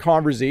have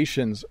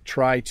conversations,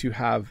 try to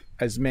have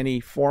as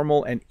many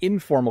formal and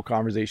informal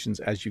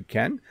conversations as you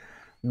can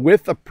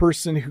with a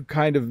person who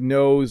kind of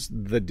knows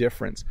the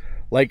difference.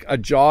 Like a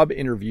job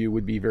interview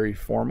would be very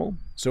formal.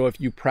 So if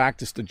you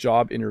practiced a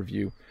job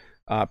interview,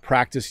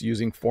 practice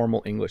using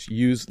formal English.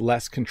 Use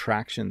less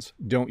contractions.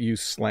 Don't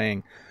use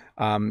slang.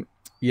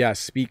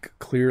 Speak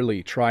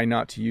clearly. Try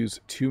not to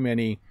use too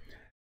many,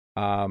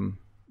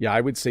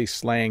 I would say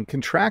slang.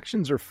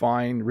 Contractions are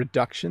fine.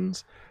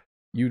 Reductions,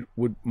 you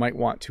might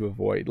want to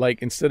avoid.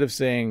 Like, instead of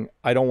saying,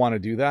 I don't want to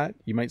do that,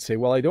 you might say,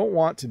 well, I don't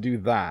want to do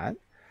that.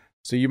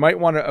 So you might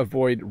want to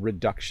avoid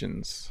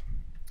reductions.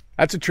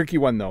 That's a tricky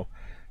one, though,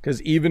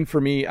 because even for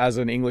me as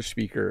an English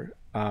speaker,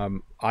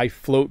 I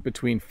float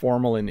between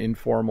formal and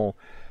informal.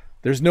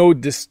 There's no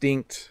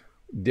distinct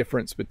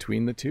difference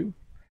between the two.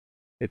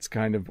 It's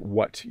kind of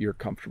what you're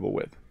comfortable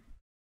with.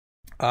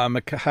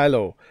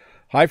 Mikhailo,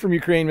 hi from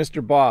Ukraine,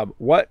 Mr. Bob.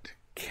 What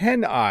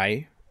can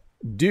I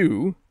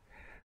do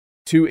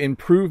to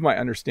improve my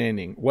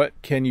understanding?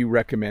 What can you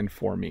recommend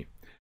for me?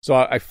 So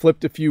I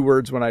flipped a few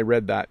words when I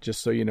read that,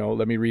 just so you know.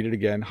 Let me read it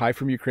again. Hi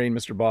from Ukraine,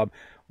 Mr. Bob.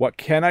 What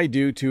can I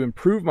do to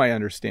improve my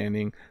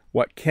understanding?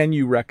 What can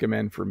you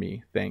recommend for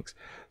me? Thanks.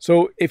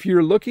 So if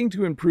you're looking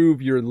to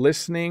improve your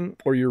listening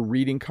or your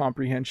reading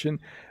comprehension,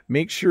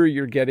 make sure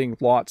you're getting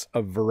lots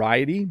of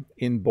variety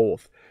in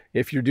both.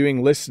 If you're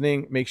doing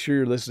listening, make sure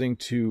you're listening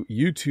to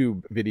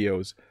YouTube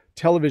videos,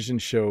 television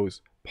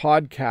shows,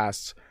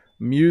 podcasts,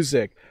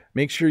 music.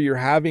 Make sure you're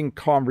having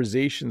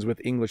conversations with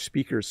English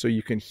speakers so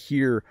you can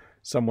hear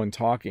someone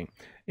talking.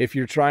 If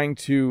you're trying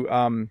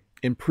to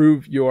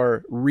improve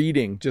your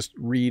reading, just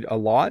read a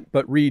lot,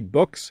 but read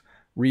books,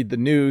 read the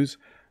news,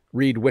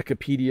 read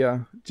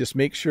Wikipedia. Just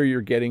make sure you're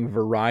getting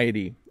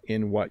variety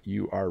in what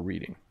you are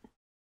reading.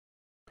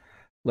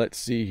 Let's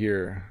see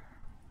here.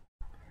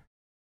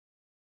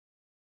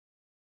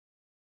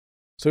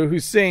 So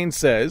Hussein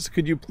says,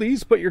 could you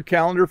please put your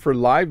calendar for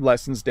live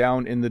lessons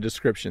down in the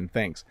description?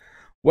 Thanks.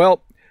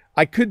 Well,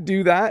 I could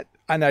do that,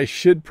 and I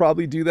should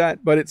probably do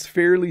that, but it's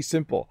fairly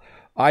simple.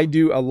 I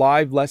do a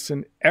live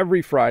lesson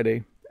every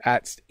Friday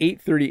at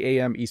 8:30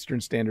 a.m.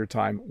 Eastern Standard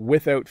Time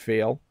without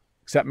fail,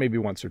 except maybe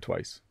once or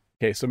twice.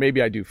 Okay, so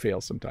maybe I do fail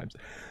sometimes.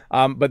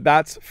 But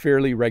that's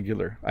fairly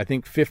regular. I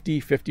think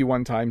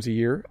 51 times a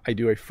year, I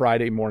do a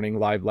Friday morning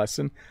live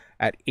lesson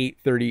at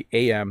 8:30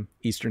 a.m.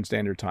 Eastern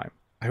Standard Time.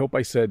 I hope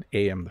I said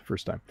a.m. the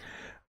first time.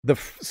 The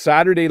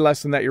Saturday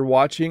lesson that you're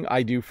watching,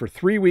 I do for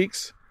 3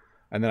 weeks,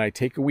 and then I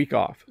take a week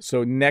off.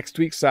 So next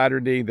week,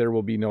 Saturday, there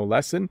will be no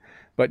lesson.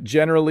 But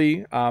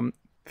generally,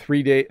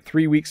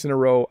 3 weeks in a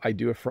row, I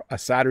do a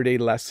Saturday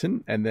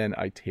lesson, and then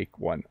I take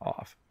one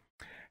off.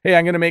 Hey,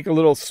 I'm going to make a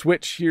little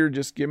switch here.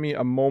 Just give me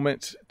a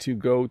moment to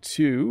go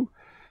to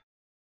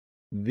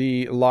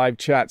the live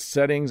chat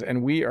settings,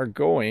 and we are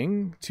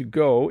going to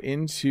go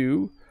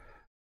into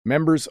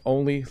members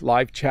only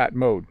live chat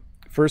mode.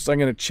 First, I'm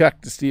going to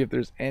check to see if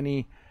there's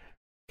any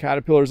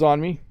caterpillars on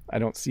me. I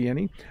don't see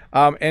any.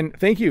 And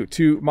thank you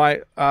to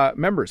my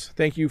members.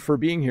 Thank you for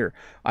being here.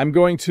 I'm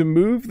going to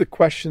move the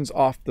questions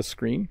off the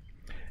screen.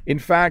 In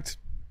fact,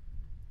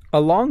 a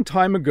long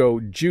time ago,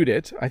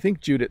 Judith, I think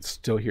Judith's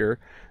still here,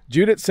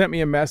 Judith sent me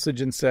a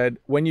message and said,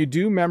 when you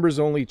do members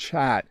only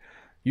chat,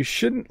 you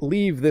shouldn't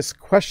leave this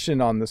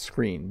question on the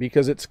screen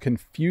because it's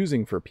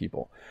confusing for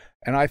people.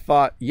 And I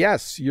thought,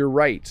 yes, you're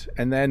right.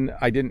 And then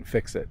I didn't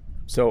fix it.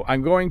 So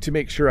I'm going to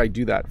make sure I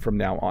do that from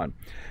now on.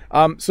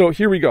 So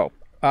here we go.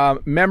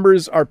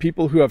 Members are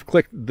people who have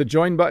clicked the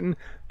join button.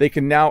 They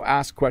can now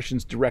ask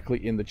questions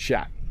directly in the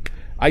chat.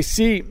 I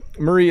see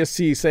Maria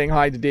C. saying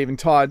hi to Dave and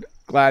Todd.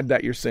 Glad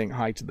that you're saying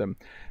hi to them.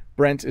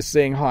 Brent is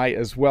saying hi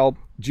as well.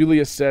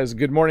 Julia says,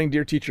 good morning,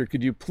 dear teacher.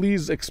 Could you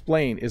please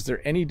explain, is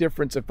there any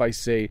difference if I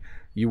say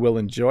you will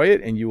enjoy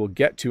it and you will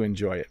get to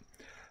enjoy it?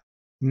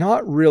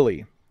 Not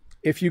really.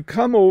 If you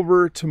come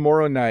over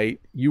tomorrow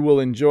night, you will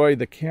enjoy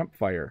the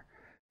campfire.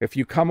 If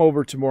you come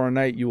over tomorrow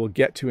night, you will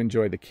get to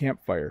enjoy the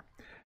campfire.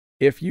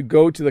 If you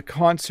go to the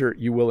concert,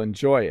 you will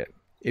enjoy it.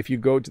 If you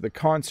go to the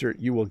concert,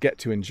 you will get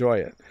to enjoy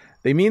it.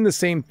 They mean the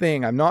same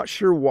thing. I'm not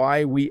sure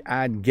why we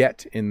add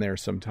get in there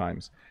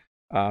sometimes.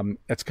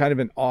 That's kind of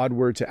an odd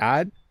word to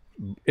add.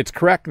 It's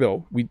correct,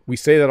 though. We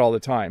say that all the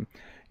time.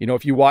 You know,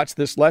 if you watch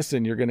this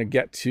lesson, you're going to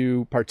get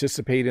to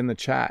participate in the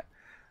chat.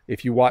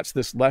 If you watch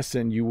this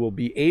lesson, you will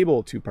be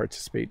able to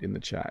participate in the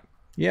chat.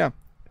 Yeah.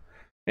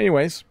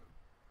 Anyways,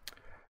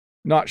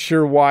 not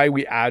sure why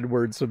we add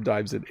words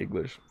sometimes in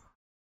English.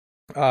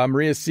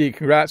 Maria C.,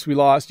 congrats, we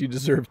lost. You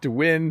deserve to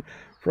win.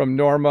 From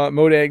Norma.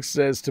 Modag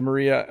says to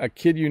Maria, I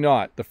kid you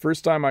not. The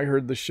first time I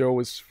heard the show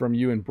was from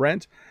you and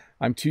Brent.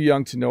 I'm too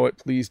young to know it.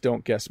 Please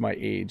don't guess my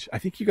age. I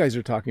think you guys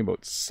are talking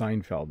about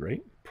Seinfeld,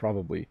 right?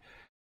 Probably.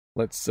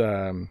 Let's,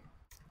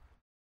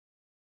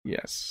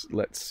 yes,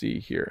 let's see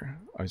here.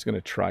 I was going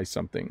to try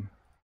something.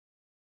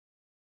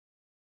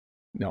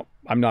 No,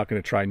 I'm not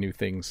going to try new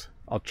things.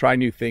 I'll try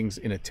new things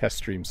in a test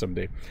stream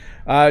someday.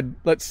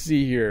 Let's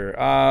see here.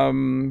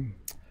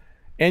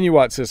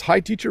 Anuat says, hi,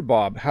 Teacher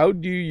Bob. How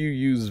do you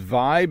use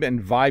vibe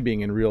and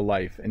vibing in real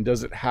life? And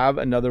does it have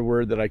another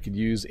word that I could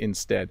use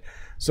instead?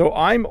 So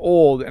I'm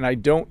old and I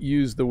don't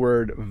use the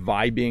word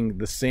vibing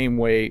the same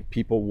way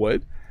people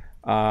would.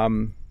 I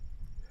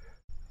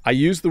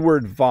use the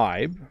word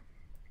vibe.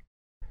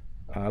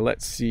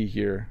 Let's see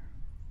here.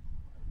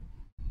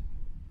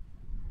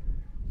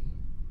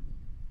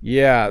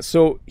 Yeah,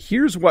 so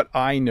here's what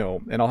I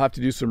know, and I'll have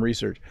to do some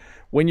research.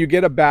 When you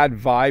get a bad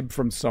vibe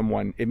from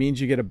someone, it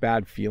means you get a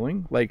bad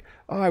feeling. Like,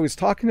 oh, I was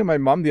talking to my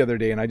mom the other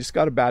day and I just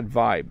got a bad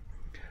vibe.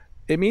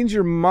 It means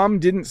your mom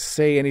didn't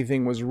say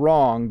anything was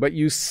wrong, but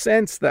you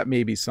sense that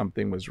maybe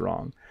something was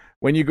wrong.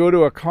 When you go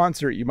to a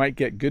concert, you might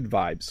get good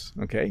vibes,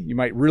 okay? You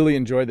might really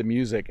enjoy the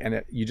music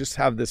and you just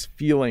have this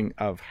feeling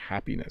of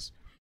happiness.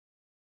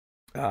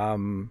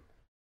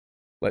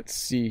 Let's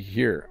see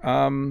here.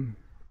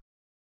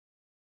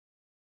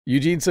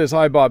 Eugene says,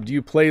 hi, Bob. Do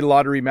you play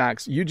Lottery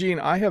Max?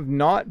 Eugene, I have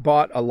not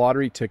bought a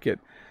lottery ticket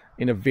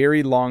in a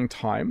very long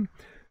time.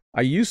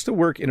 I used to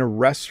work in a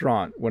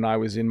restaurant when I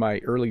was in my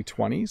early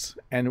 20s.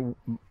 And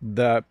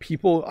the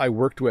people I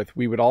worked with,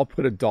 we would all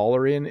put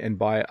 $1 in and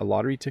buy a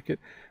lottery ticket.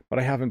 but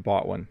I haven't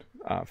bought one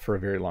for a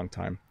very long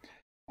time.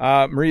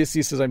 Maria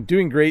C says, I'm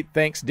doing great.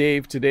 Thanks,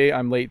 Dave. Today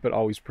I'm late, but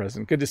always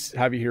present. Good to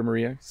have you here,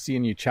 Maria.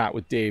 Seeing you chat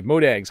with Dave.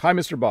 Modags. Hi,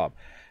 Mr. Bob.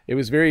 It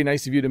was very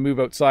nice of you to move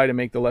outside and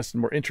make the lesson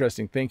more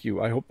interesting. Thank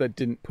you. I hope that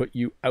didn't put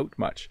you out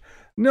much.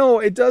 No,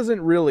 it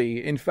doesn't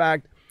really. In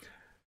fact,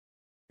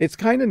 it's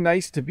kind of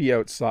nice to be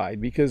outside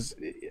because,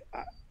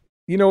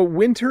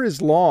 winter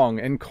is long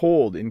and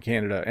cold in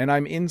Canada, and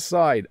I'm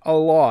inside a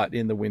lot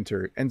in the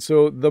winter. And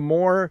so the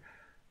more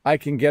I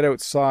can get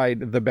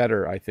outside, the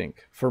better, I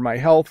think, for my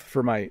health,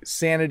 for my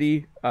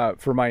sanity,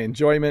 for my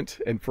enjoyment,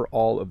 and for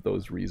all of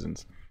those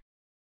reasons.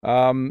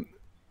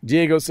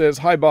 Diego says,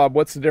 hi, Bob.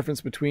 What's the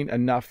difference between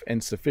enough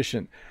and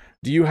sufficient?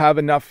 Do you have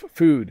enough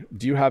food?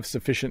 Do you have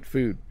sufficient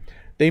food?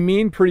 They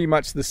mean pretty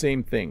much the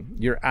same thing.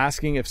 You're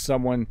asking if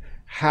someone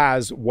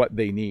has what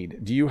they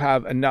need. Do you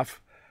have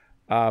enough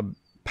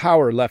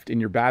power left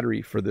in your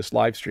battery for this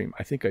live stream?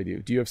 I think I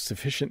do. Do you have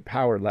sufficient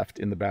power left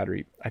in the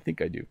battery? I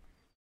think I do.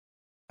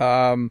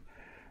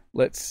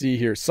 Let's see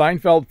here.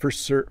 Seinfeld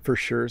for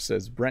sure,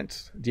 says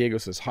Brent. Diego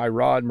says, hi,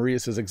 Rod. Maria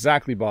says,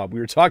 exactly, Bob. We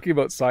were talking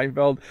about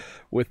Seinfeld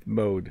with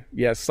Mode.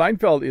 Yes,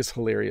 Seinfeld is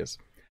hilarious.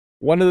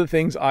 One of the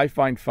things I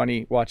find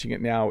funny watching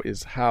it now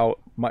is how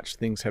much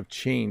things have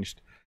changed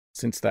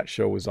since that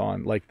show was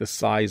on, like the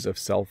size of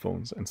cell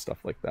phones and stuff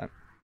like that.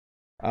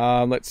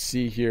 Let's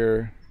see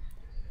here.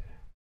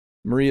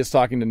 Maria's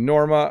talking to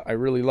Norma. I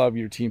really love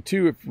your team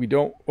too. If we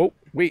don't... Oh,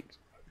 wait.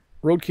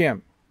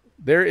 Roadcam.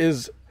 There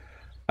is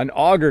an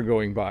auger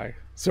going by.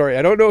 Sorry,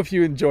 I don't know if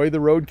you enjoy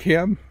the road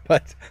cam,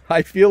 but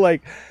I feel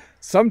like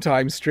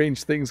sometimes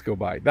strange things go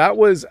by. That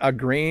was a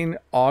grain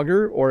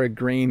auger or a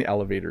grain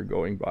elevator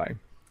going by.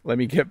 Let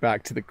me get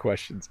back to the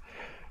questions.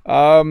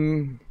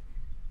 Modag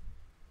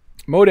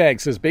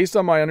says, based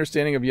on my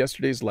understanding of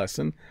yesterday's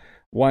lesson,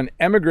 one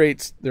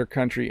emigrates their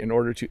country in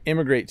order to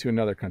immigrate to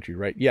another country,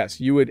 right? Yes,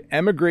 you would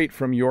emigrate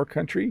from your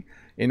country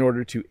in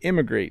order to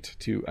immigrate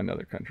to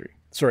another country.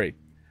 Sorry.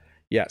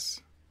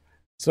 Yes.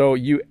 So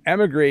you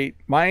emigrate.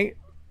 My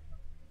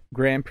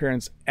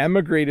grandparents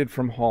emigrated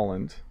from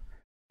Holland,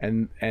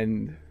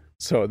 and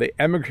so they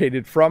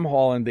emigrated from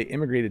Holland. They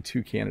immigrated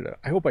to Canada.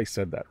 I hope I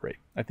said that right.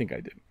 I think I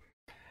did.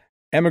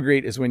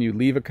 Emigrate is when you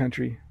leave a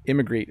country.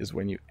 Immigrate is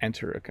when you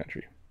enter a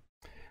country.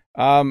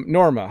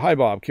 Norma, hi,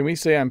 Bob. Can we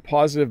say I'm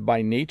positive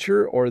by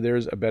nature, or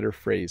there's a better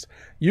phrase?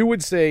 You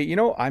would say,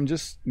 I'm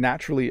just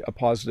naturally a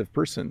positive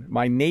person.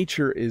 My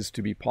nature is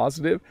to be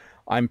positive.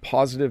 I'm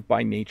positive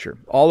by nature.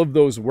 All of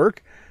those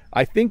work.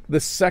 I think the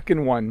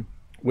second one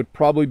would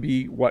probably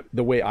be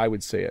the way I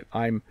would say it.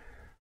 I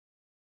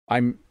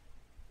can't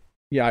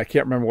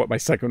remember what my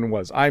second one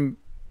was. I'm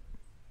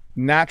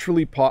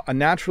naturally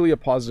a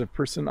positive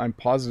person. I'm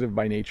positive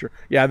by nature.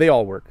 Yeah, they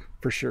all work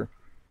for sure.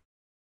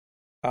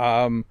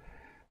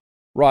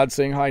 Rod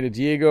saying hi to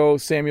Diego.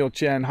 Samuel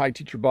Chen, hi,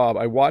 Teacher Bob.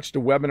 I watched a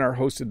webinar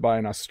hosted by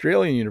an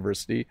Australian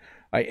university.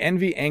 I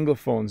envy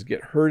Anglophones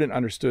get heard and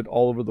understood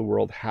all over the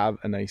world. Have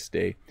a nice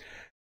day.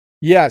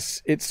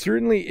 Yes, it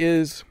certainly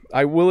is.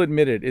 I will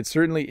admit it. It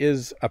certainly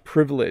is a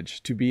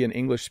privilege to be an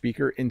English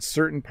speaker in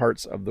certain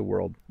parts of the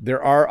world.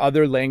 There are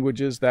other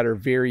languages that are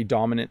very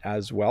dominant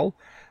as well.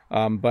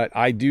 But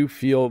I do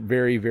feel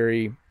very,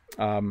 very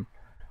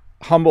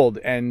humbled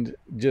and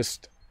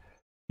just,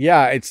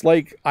 it's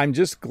like I'm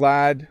just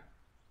glad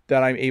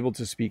that I'm able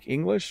to speak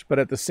English. But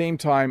at the same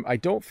time, I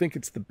don't think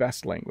it's the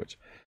best language.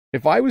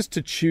 If I was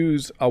to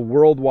choose a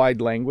worldwide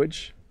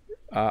language,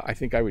 I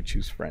think I would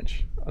choose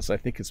French, as I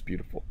think it's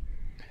beautiful.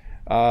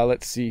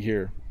 Let's see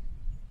here.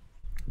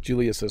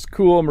 Julia says,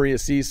 cool. Maria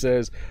C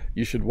says,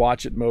 you should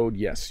watch it, Mode.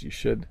 Yes, you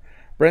should.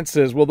 Brent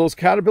says, will those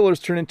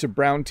caterpillars turn into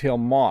brown-tail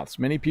moths?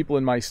 Many people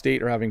in my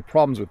state are having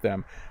problems with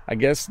them. I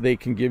guess they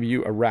can give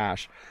you a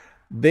rash.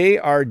 They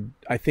are,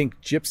 I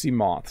think, gypsy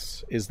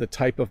moths is the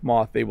type of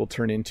moth they will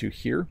turn into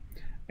here.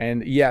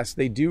 And yes,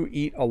 they do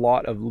eat a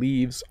lot of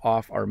leaves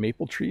off our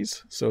maple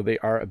trees, so they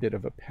are a bit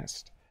of a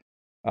pest.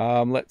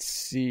 Let's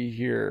see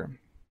here.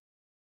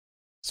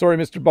 Sorry,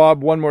 Mr.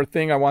 Bob, one more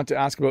thing I want to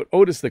ask about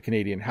Otis the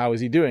Canadian. How is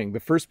he doing? The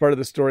first part of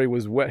the story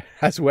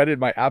has whetted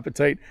my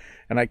appetite,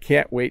 and I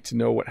can't wait to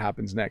know what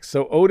happens next.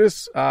 So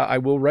Otis, I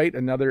will write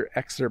another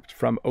excerpt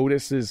from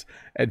Otis's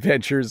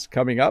adventures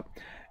coming up.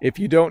 If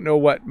you don't know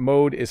what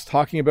Mode is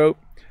talking about,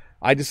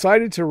 I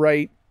decided to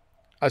write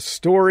a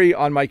story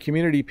on my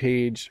community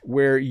page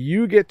where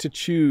you get to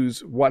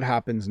choose what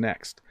happens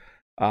next.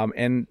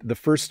 And the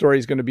first story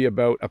is going to be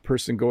about a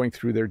person going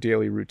through their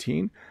daily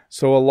routine.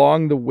 So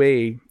along the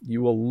way,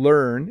 you will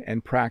learn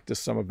and practice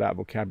some of that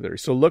vocabulary.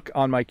 So look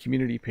on my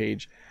community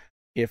page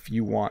if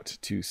you want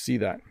to see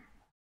that.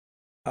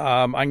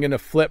 I'm going to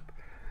flip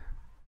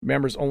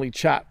members only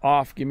chat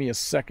off. Give me a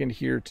second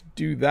here to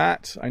do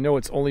that. I know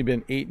it's only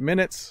been 8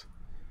 minutes,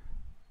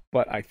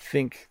 but I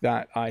think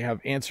that I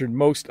have answered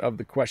most of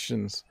the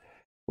questions.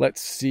 Let's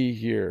see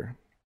here.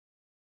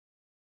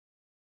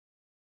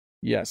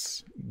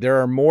 Yes, there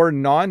are more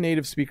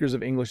non-native speakers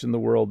of English in the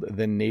world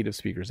than native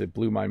speakers. It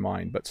blew my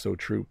mind, but so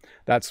true.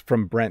 That's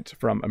from Brent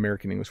from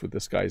American English with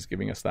This Guy is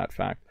giving us that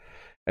fact.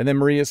 And then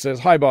Maria says,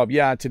 hi, Bob.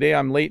 Yeah, today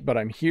I'm late, but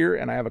I'm here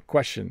and I have a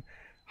question.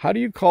 How do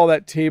you call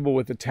that table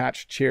with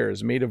attached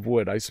chairs made of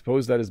wood? I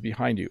suppose that is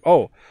behind you.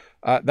 Oh,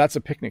 that's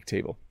a picnic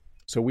table.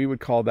 So we would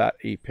call that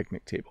a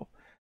picnic table.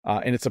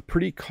 And it's a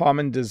pretty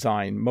common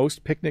design.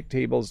 Most picnic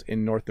tables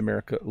in North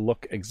America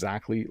look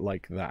exactly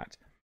like that.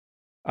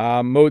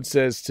 Mode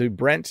says to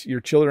Brent,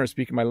 your children are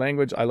speaking my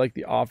language. I like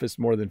The Office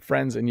more than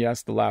Friends. And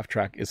yes, the laugh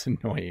track is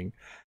annoying.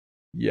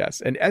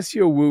 Yes. And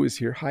Seo Wu is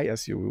here. Hi,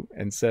 Seo Wu.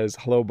 And says,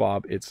 hello,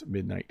 Bob. It's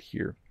midnight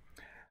here.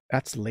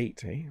 That's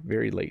late, eh?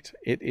 Very late.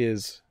 It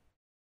is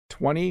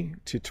 20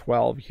 to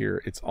 12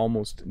 here. It's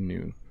almost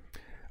noon.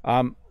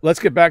 Let's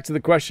get back to the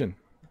question.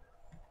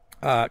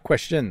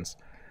 Questions.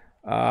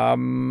 Let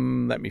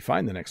me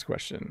find the next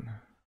question.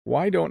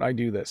 Why don't I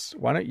do this?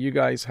 Why don't you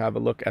guys have a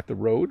look at the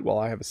road while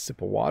I have a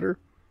sip of water?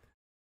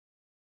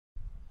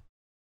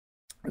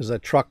 There's a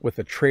truck with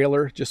a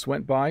trailer just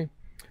went by.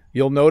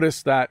 You'll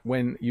notice that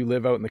when you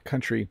live out in the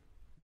country,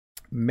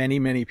 many,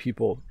 many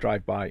people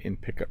drive by in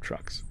pickup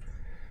trucks.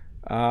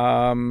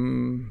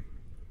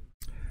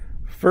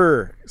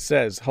 Fur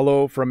says,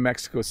 hello from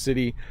Mexico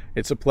City.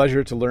 It's a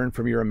pleasure to learn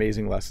from your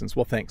amazing lessons.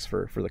 Well, thanks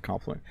for the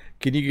compliment.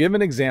 Can you give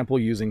an example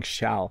using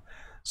shall?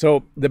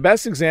 So the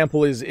best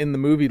example is in the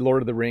movie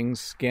Lord of the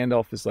Rings.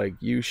 Gandalf is like,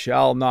 you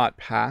shall not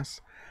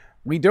pass.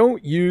 We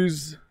don't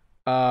use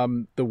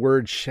the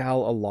word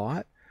shall a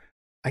lot.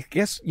 I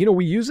guess,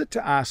 we use it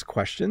to ask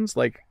questions.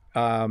 Like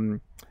the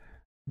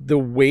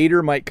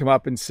waiter might come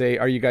up and say,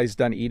 are you guys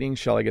done eating?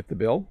 Shall I get the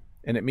bill?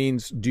 And it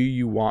means, do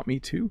you want me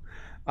to?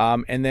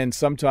 And then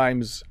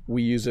sometimes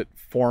we use it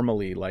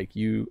formally, like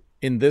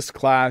in this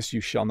class,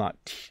 you shall not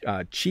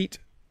cheat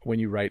when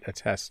you write a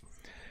test.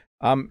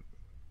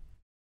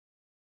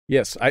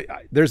 Yes,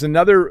 there's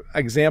another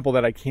example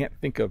that I can't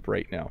think of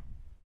right now.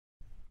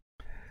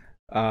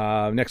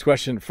 Next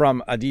question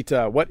from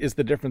Adita. What is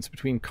the difference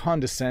between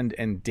condescend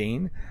and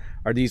deign?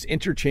 Are these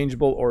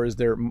interchangeable or is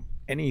there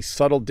any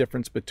subtle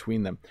difference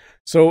between them?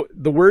 So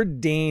the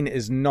word deign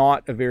is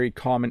not a very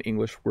common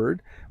English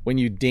word. When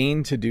you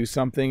deign to do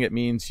something, it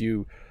means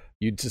you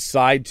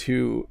decide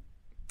to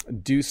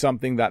do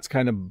something that's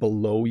kind of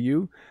below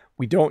you.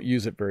 We don't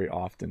use it very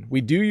often.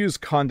 We do use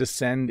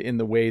condescend in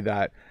the way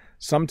that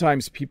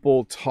sometimes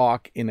people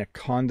talk in a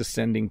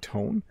condescending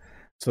tone.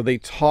 So they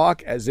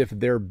talk as if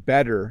they're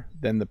better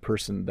than the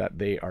person that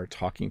they are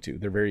talking to.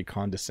 They're very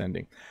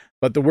condescending.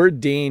 But the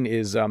word deign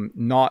is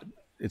not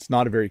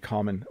a very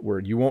common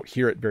word. You won't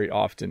hear it very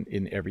often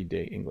in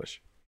everyday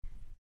English.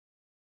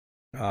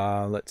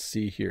 Let's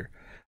see here.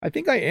 I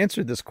think I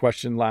answered this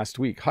question last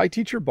week. Hi,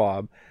 Teacher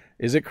Bob.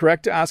 Is it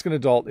correct to ask an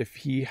adult if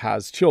he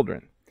has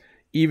children,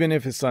 even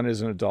if his son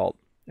is an adult?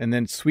 And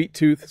then sweet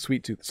tooth.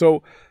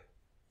 So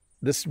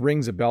this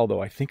rings a bell,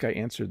 though. I think I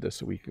answered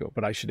this a week ago,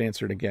 but I should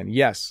answer it again.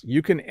 Yes,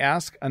 you can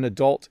ask an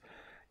adult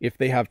if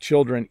they have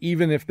children,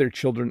 even if their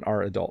children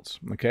are adults.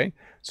 Okay.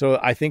 So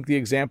I think the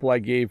example I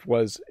gave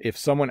was if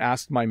someone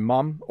asked my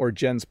mom or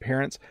Jen's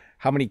parents,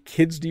 how many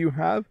kids do you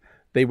have?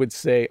 They would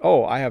say,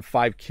 oh, I have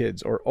 5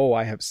 kids, or, oh,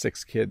 I have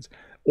 6 kids,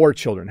 or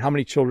children. How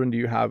many children do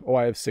you have? Oh,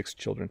 I have 6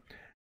 children.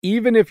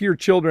 Even if your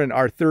children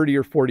are 30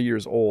 or 40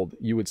 years old,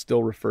 you would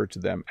still refer to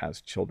them as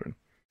children.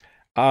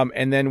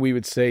 And then we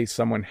would say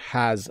someone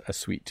has a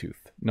sweet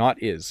tooth,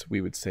 not is.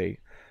 We would say,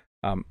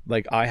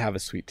 like, I have a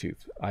sweet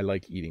tooth. I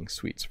like eating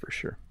sweets for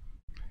sure.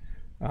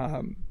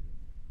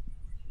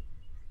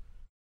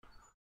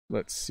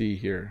 Let's see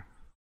here.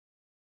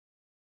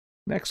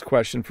 Next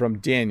question from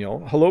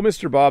Daniel. Hello,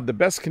 Mr. Bob, the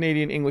best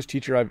Canadian English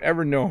teacher I've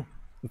ever known.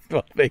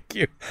 Well, thank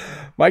you.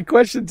 My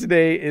question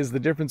today is the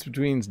difference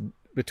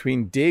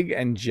between dig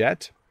and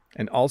jet,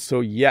 and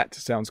also yet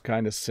sounds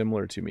kind of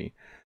similar to me.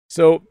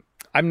 So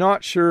I'm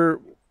not sure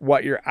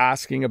what you're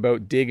asking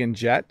about dig and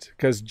jet,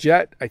 because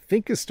jet, I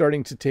think, is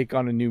starting to take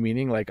on a new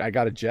meaning. Like, I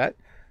got a jet,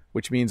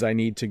 which means I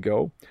need to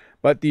go.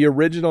 But the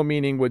original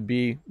meaning would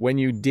be when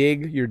you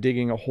dig, you're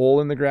digging a hole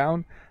in the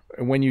ground.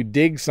 And when you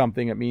dig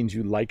something, it means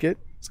you like it.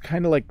 It's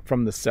kind of like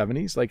from the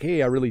 70s. Like,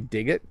 hey, I really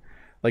dig it.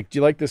 Like, do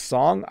you like this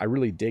song? I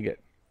really dig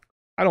it.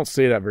 I don't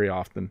say that very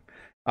often.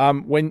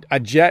 When a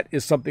jet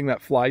is something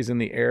that flies in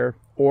the air,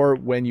 or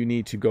when you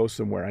need to go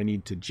somewhere, I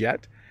need to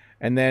jet.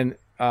 And then,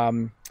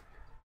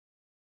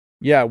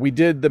 yeah, we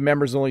did the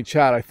members only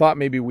chat. I thought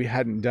maybe we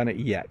hadn't done it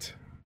yet.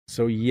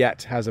 So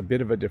yet has a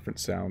bit of a different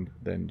sound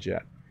than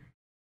jet.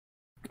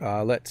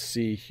 Let's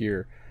see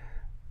here.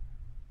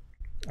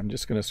 I'm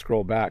just going to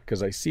scroll back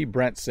because I see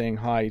Brent saying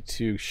hi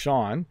to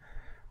Sean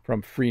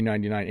from Free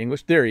 99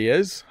 English. There he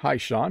is. Hi,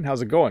 Sean.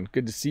 How's it going?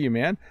 Good to see you,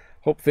 man.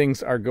 Hope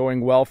things are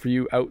going well for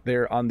you out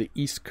there on the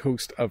east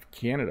coast of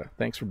Canada.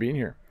 Thanks for being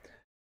here.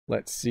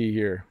 Let's see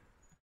here.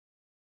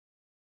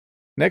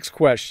 Next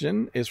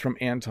question is from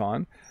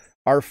Anton.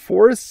 Are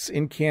forests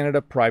in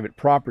Canada private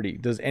property?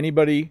 Does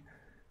anybody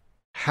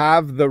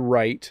have the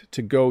right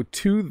to go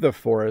to the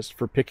forest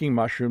for picking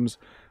mushrooms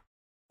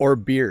or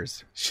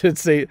beers?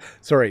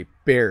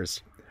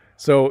 Bears.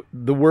 So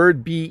the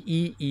word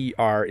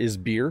B-E-E-R is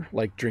beer,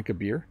 like drink a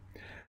beer.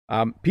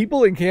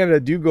 People in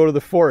Canada do go to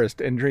the forest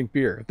and drink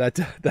beer.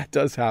 That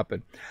does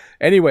happen.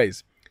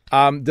 Anyways,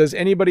 Does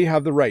anybody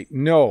have the right?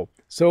 No.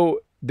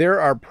 So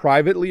there are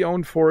privately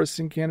owned forests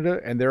in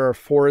Canada, and there are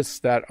forests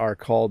that are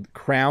called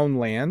crown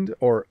land,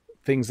 or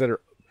things that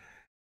are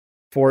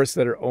forests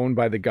that are owned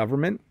by the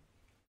government.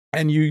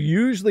 And you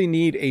usually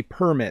need a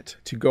permit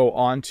to go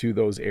onto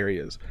those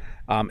areas,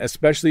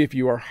 especially if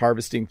you are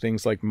harvesting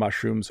things like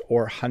mushrooms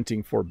or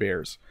hunting for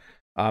bears.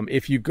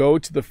 If you go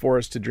to the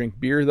forest to drink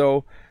beer,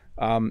 though,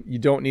 you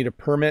don't need a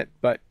permit,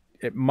 but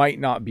it might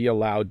not be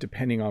allowed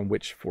depending on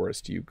which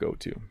forest you go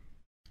to.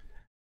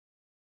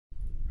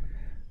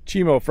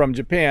 Chimo from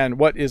Japan,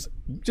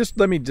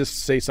 let me just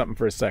say something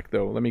for a sec,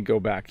 though. Let me go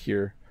back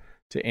here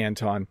to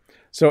Anton.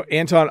 So,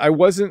 Anton,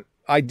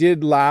 I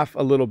did laugh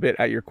a little bit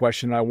at your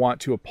question. I want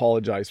to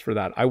apologize for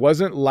that. I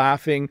wasn't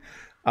laughing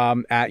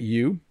at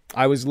you.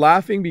 I was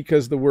laughing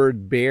because the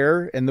word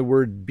bear and the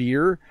word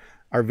beer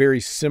are very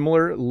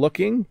similar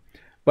looking,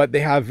 but they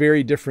have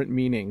very different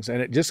meanings.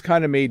 And it just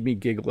kind of made me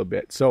giggle a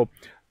bit. So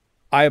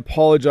I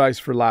apologize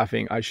for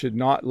laughing. I should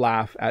not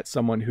laugh at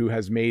someone who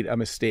has made a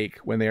mistake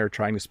when they are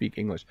trying to speak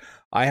English.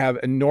 I have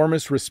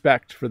enormous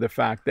respect for the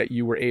fact that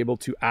you were able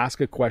to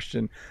ask a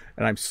question,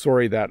 and I'm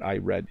sorry that I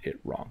read it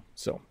wrong.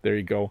 So there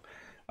you go.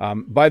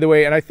 By the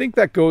way, and I think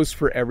that goes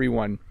for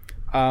everyone,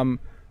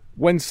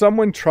 when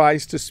someone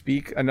tries to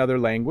speak another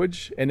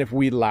language, and if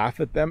we laugh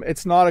at them,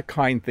 it's not a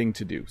kind thing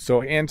to do.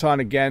 So Anton,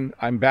 again,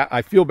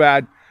 I feel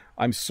bad.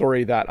 I'm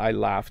sorry that I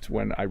laughed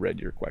when I read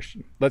your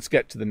question. Let's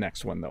get to the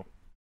next one, though.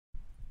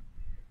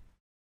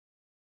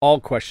 All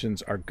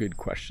questions are good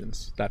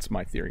questions. That's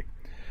my theory.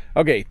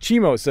 Okay,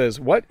 Chimo says,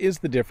 what is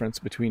the difference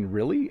between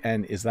really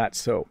and is that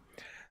so?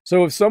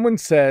 So if someone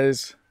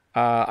says,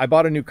 I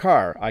bought a new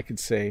car, I could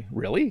say,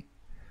 really?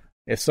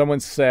 If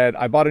someone said,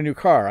 I bought a new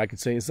car, I could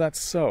say, is that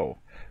so?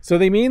 So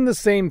they mean the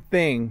same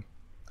thing.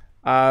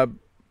 They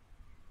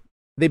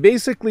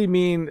basically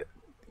mean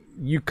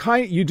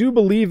you do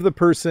believe the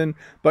person,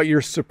 but you're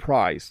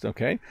surprised,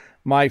 okay?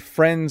 My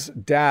friend's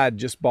dad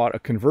just bought a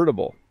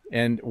convertible.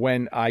 And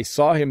when I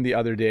saw him the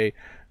other day,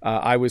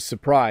 I was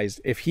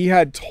surprised. If he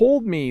had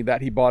told me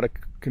that he bought a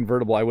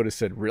convertible, I would have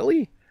said,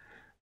 really?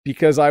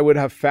 Because I would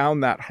have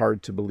found that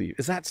hard to believe.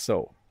 Is that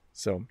so?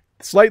 So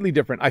slightly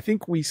different. I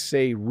think we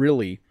say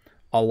really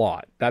a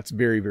lot. That's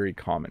very, very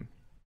common.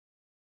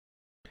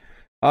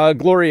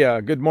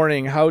 Gloria, good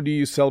morning. How do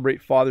you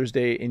celebrate Father's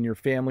Day in your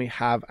family?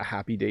 Have a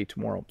happy day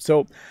tomorrow.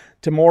 So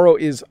tomorrow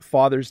is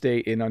Father's Day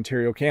in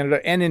Ontario,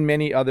 Canada, and in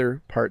many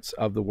other parts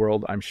of the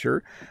world, I'm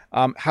sure.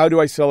 How do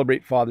I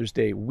celebrate Father's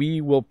Day? We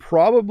will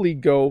probably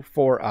go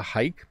for a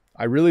hike.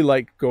 I really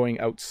like going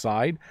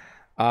outside,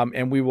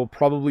 and we will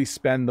probably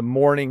spend the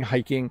morning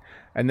hiking,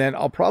 and then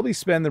I'll probably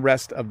spend the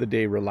rest of the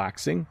day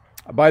relaxing.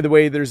 By the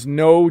way, there's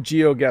no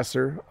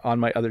GeoGuessr on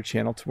my other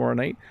channel tomorrow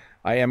night.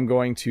 I am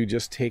going to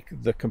just take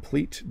the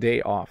complete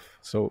day off.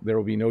 So there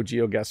will be no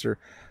GeoGuessr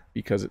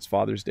because it's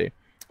Father's Day.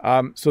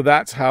 So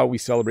that's how we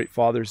celebrate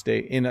Father's Day.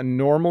 In a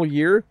normal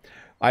year,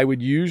 I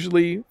would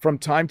usually, from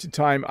time to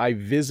time, I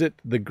visit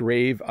the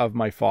grave of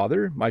my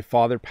father. My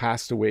father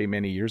passed away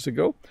many years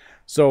ago.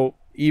 So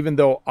even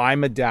though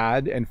I'm a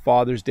dad and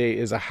Father's Day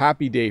is a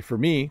happy day for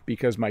me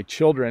because my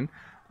children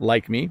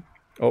like me.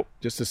 Oh,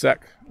 just a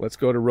sec. Let's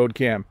go to road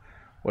cam.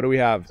 What do we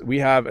have? We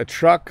have a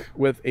truck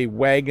with a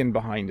wagon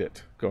behind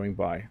it going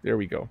by. There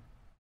we go.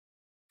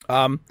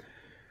 What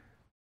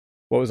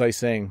was I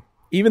saying?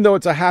 Even though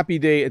it's a happy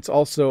day, it's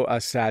also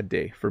a sad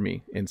day for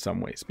me in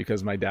some ways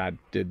because my dad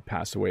did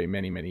pass away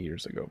many, many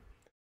years ago.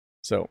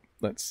 So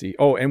let's see.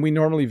 Oh, and we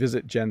normally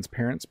visit Jen's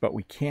parents, but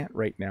we can't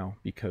right now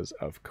because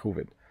of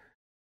COVID.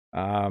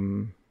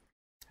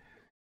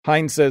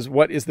 Heinz says,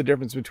 what is the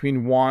difference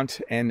between want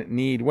and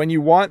need? When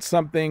you want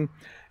something,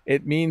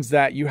 it means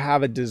that you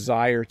have a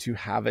desire to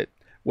have it.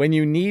 When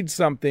you need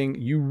something,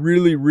 you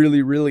really,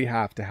 really, really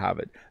have to have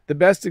it. The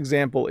best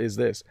example is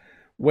this.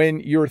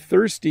 When you're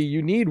thirsty,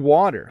 you need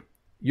water.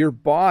 Your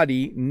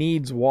body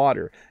needs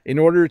water. In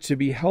order to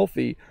be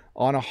healthy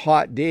on a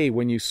hot day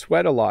when you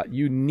sweat a lot,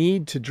 you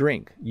need to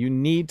drink. You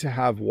need to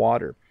have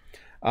water.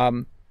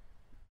 But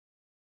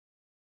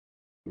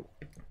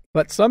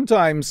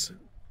sometimes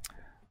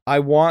I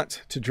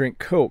want to drink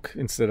Coke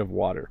instead of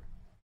water.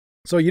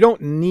 So you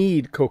don't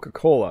need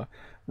Coca-Cola.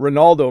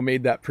 Ronaldo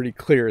made that pretty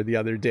clear the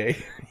other day.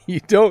 You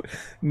don't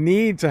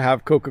need to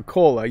have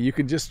Coca-Cola. You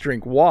can just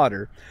drink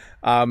water.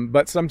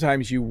 But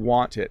sometimes you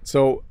want it.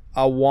 So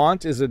a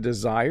want is a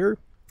desire.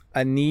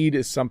 A need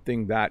is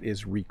something that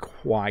is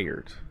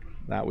required.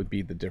 That would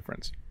be the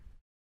difference.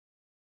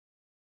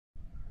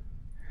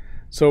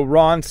 So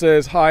Ron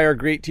says, hi, our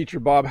great teacher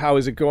Bob, how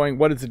is it going?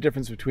 What is the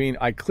difference between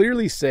I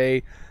clearly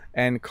say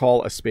and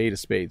call a spade a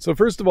spade? So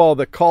first of all,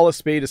 the call a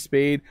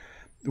spade,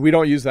 we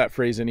don't use that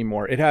phrase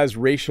anymore. It has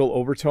racial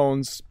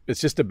overtones. It's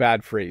just a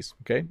bad phrase,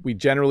 okay? We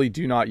generally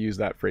do not use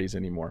that phrase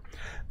anymore.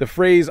 The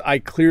phrase I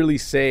clearly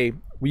say,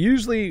 we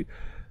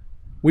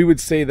would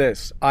say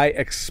this, I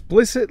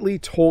explicitly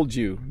told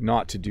you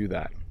not to do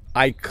that.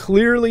 I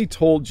clearly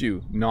told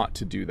you not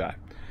to do that.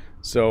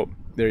 So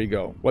there you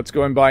go. What's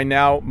going by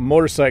now?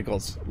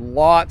 Motorcycles.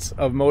 Lots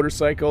of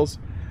motorcycles.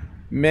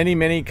 Many,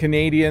 many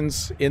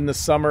Canadians in the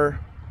summer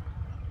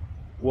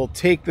will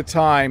take the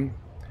time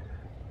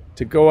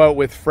to go out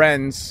with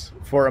friends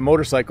for a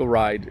motorcycle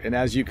ride. And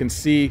as you can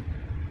see,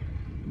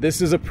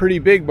 this is a pretty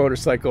big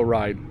motorcycle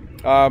ride.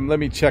 Let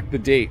me check the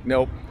date.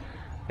 Nope,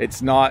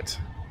 it's not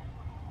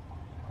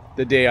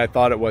the day I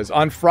thought it was.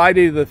 On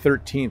Friday the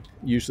 13th,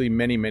 usually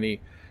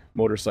many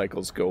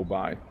motorcycles go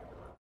by.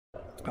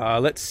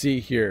 Let's see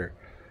here.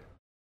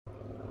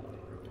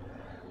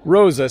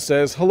 Rosa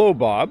says, hello,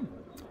 Bob.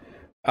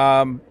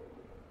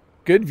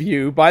 Good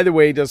view. By the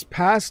way, does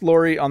pass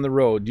lorry on the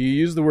road? Do you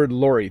use the word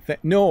lorry?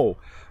 No,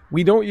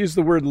 we don't use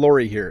the word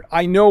lorry here.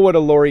 I know what a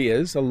lorry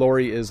is. A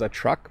lorry is a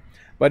truck,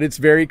 but it's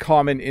very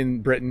common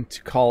in Britain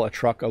to call a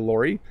truck a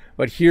lorry.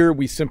 But here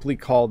we simply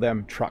call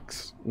them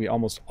trucks. We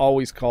almost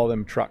always call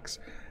them trucks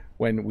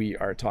when we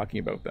are talking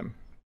about them.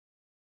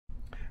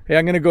 Hey,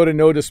 I'm going to go to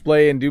no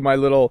display and do my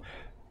little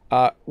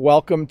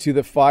welcome to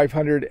the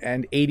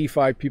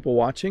 585 people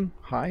watching.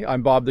 Hi,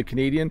 I'm Bob the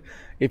Canadian.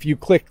 If you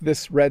click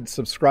this red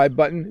subscribe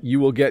button, you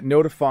will get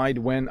notified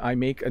when I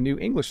make a new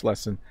English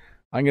lesson.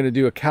 I'm going to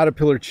do a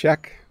caterpillar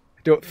check.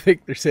 I don't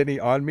think there's any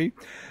on me.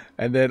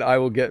 And then I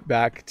will get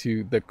back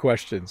to the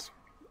questions.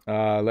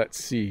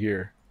 Let's see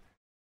here.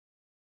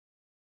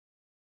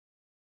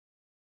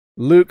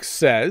 Luke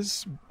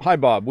says, hi,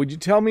 Bob. Would you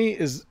tell me,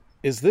 is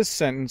this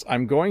sentence,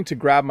 I'm going to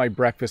grab my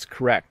breakfast,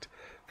 correct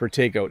for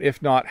takeout?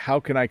 If not, how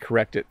can I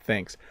correct it?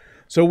 Thanks.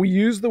 So we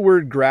use the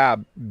word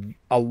grab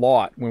a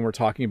lot when we're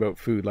talking about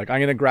food. Like, I'm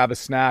going to grab a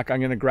snack. I'm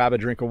going to grab a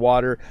drink of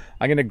water.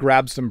 I'm going to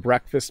grab some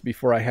breakfast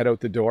before I head out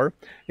the door.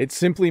 It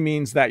simply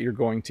means that you're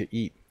going to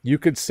eat. You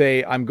could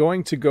say, I'm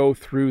going to go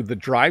through the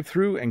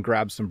drive-thru and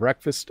grab some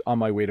breakfast on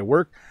my way to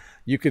work.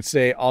 You could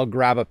say, I'll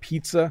grab a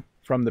pizza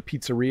from the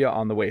pizzeria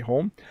on the way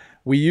home.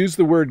 We use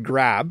the word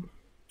grab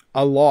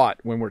a lot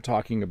when we're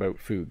talking about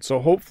food. So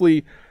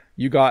hopefully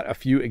you got a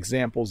few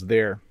examples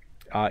there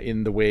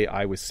in the way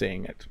I was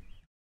saying it.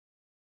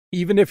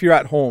 Even if you're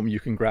at home,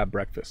 you can grab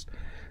breakfast.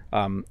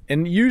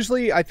 And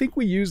usually I think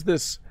we use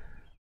this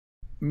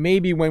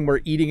maybe when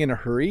we're eating in a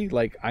hurry.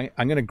 Like,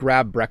 I'm going to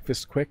grab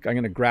breakfast quick. I'm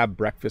going to grab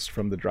breakfast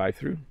from the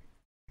drive-thru.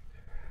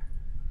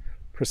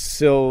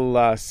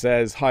 Priscilla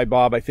says, hi,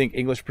 Bob. I think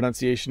English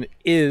pronunciation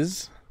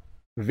is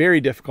very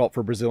difficult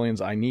for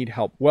Brazilians. I need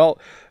help. Well,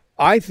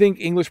 I think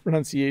English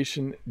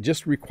pronunciation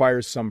just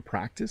requires some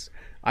practice.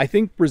 I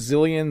think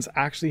Brazilians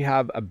actually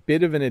have a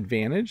bit of an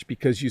advantage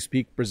because you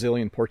speak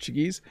Brazilian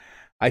Portuguese.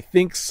 I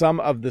think some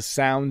of the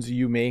sounds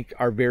you make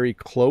are very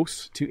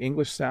close to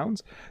English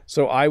sounds.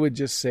 So I would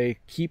just say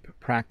keep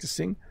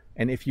practicing.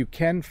 And if you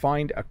can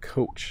find a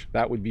coach,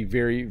 that would be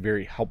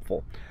very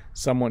helpful.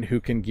 Someone who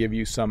can give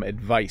you some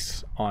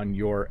advice on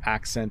your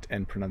accent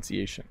and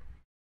pronunciation.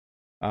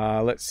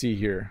 Let's see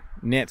here.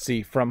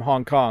 Nancy from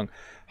Hong Kong.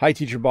 Hi,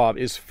 Teacher Bob.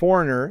 Is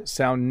foreigner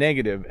sound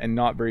negative and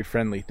not very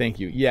friendly? Thank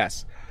you.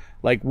 Yes.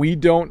 Like, we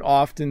don't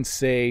often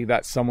say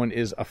that someone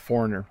is a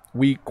foreigner.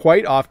 We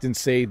quite often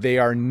say they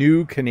are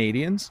new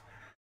Canadians.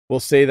 We'll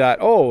say that,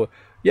 oh,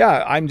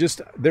 yeah,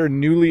 they're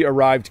newly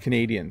arrived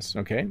Canadians,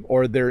 okay?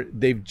 Or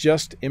they've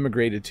just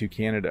immigrated to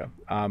Canada.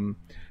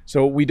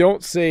 So we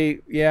don't say,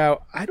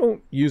 I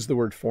don't use the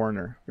word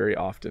foreigner very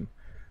often.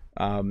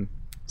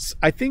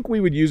 I think we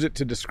would use it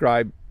to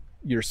describe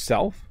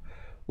yourself.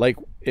 Like,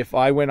 if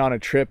I went on a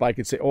trip, I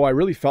could say, oh, I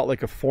really felt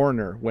like a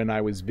foreigner when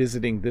I was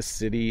visiting this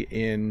city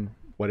in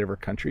whatever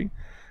country,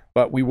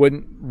 but we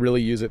wouldn't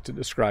really use it to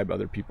describe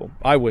other people.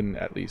 I wouldn't,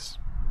 at least.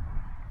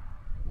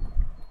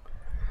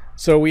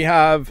 So we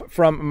have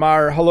from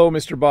Mar, hello,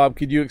 Mr. Bob.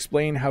 Could you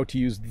explain how to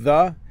use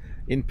the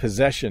in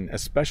possession,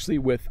 especially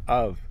with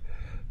of?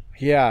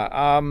 Yeah,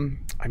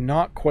 I'm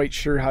not quite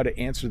sure how to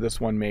answer this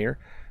one, Mayor.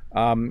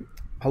 Hello,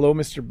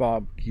 Mr.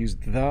 Bob. Use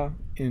the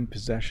in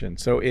possession.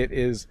 So it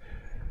is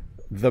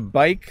the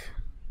bike.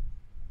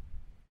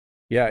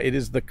 Yeah, it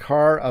is the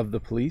car of the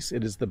police.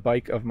 It is the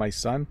bike of my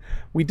son.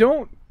 We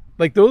don't,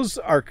 like, those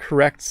are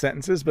correct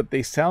sentences, but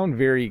they sound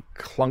very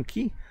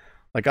clunky.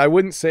 Like, I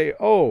wouldn't say,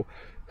 oh,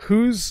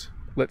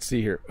 let's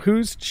see here.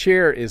 Whose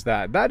chair is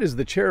that? That is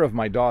the chair of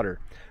my daughter.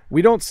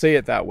 We don't say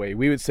it that way.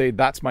 We would say,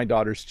 that's my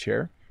daughter's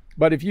chair.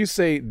 But if you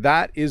say,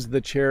 that is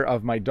the chair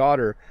of my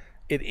daughter,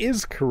 it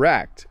is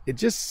correct. It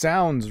just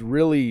sounds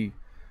really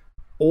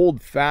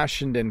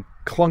old-fashioned, and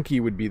clunky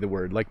would be the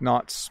word, like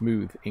not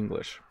smooth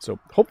English. So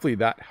hopefully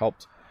that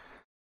helped.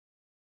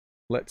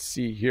 Let's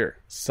see here.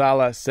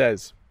 Sala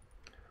says,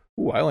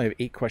 I only have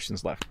 8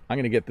 questions left. I'm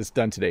going to get this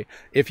done today.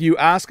 If you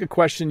ask a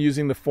question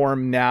using the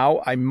form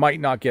now, I might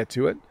not get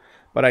to it,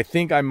 but I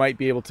think I might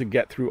be able to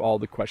get through all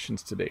the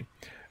questions today.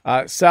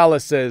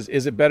 Sala says,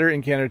 is it better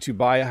in Canada to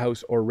buy a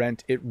house or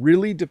rent? It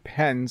really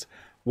depends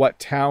what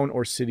town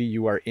or city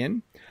you are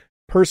in.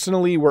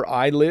 Personally, where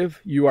I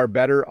live, you are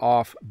better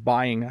off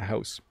buying a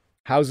house.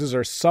 Houses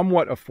are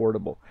somewhat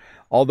affordable.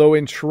 Although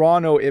in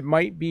Toronto, it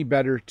might be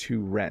better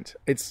to rent.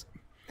 It's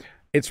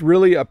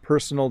really a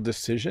personal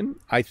decision.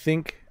 I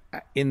think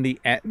in the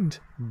end,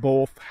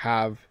 both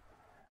have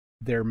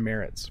their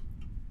merits.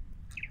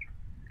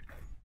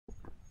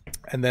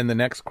 And then the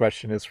next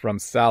question is from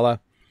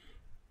Sala.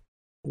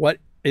 What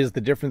is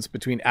the difference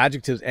between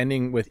adjectives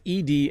ending with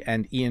ed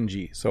and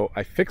eng. So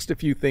I fixed a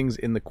few things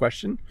in the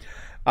question.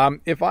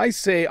 If I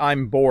say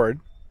I'm bored,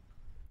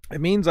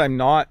 it means I'm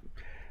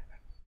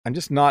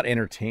just not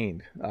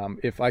entertained.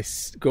 If I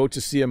go to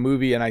see a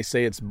movie and I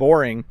say it's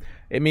boring,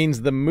 it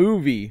means the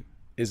movie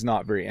is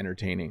not very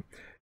entertaining.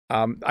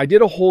 I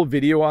did a whole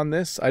video on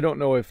this. I don't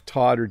know if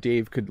Todd or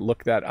Dave could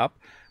look that up,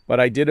 but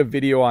I did a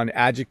video on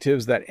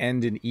adjectives that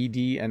end in ed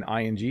and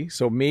ing.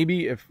 So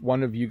maybe if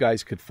one of you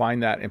guys could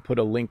find that and put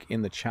a link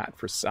in the chat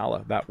for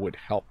Salah, that would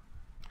help.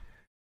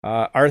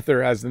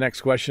 Arthur has the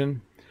next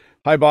question.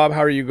 Hi, Bob.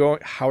 How are you going?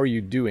 How are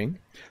you doing?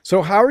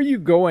 So how are you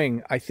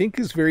going, I think,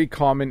 is very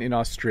common in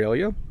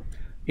Australia.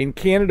 In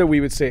Canada,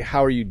 we would say,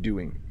 how are you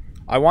doing?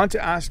 I want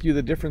to ask you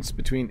the difference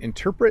between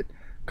interpret,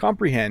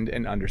 comprehend,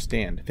 and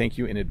understand. Thank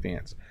you in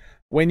advance.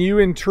 When you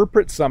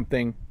interpret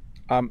something,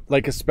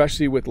 like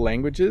especially with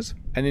languages,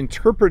 an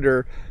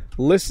interpreter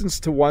listens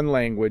to one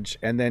language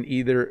and then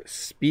either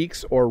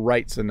speaks or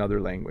writes another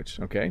language,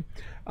 okay?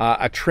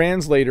 A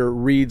translator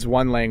reads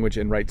one language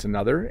and writes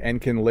another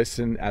and can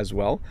listen as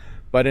well.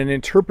 But an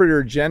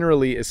interpreter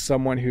generally is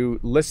someone who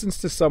listens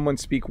to someone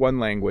speak one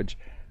language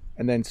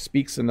and then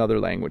speaks another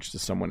language to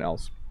someone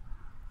else.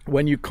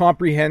 When you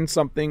comprehend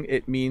something,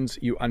 it means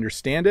you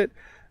understand it,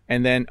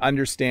 and then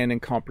understand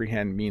and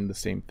comprehend mean the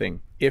same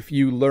thing. If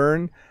you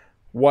learn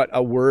what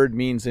a word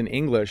means in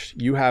English,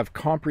 you have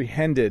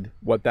comprehended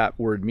what that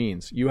word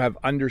means. You have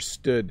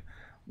understood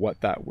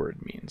what that word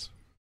means.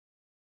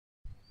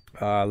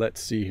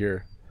 Let's see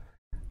here.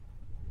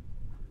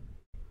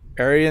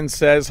 Arian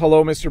says,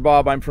 hello, Mr.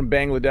 Bob. I'm from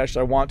Bangladesh.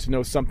 I want to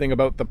know something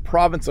about the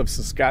province of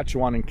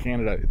Saskatchewan in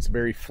Canada. It's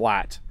very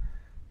flat.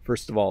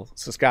 First of all,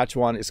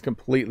 Saskatchewan is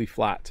completely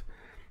flat.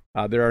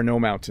 There are no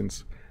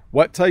mountains.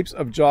 What types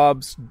of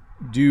jobs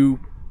do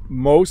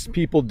most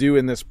people do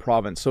in this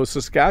province? So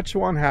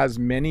Saskatchewan has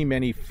many,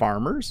 many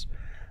farmers,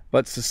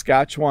 but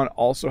Saskatchewan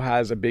also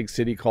has a big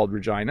city called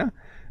Regina.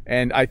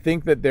 And I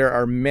think that there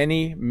are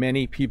many,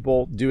 many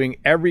people doing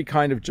every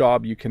kind of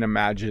job you can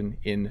imagine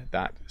in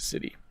that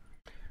city.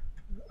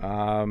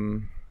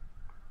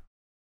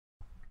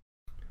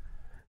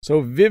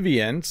 So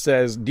Vivian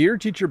says, Dear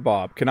Teacher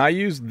Bob, can I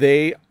use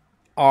they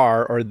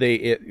are or they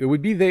it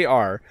would be they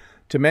are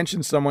to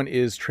mention someone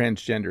is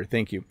transgender?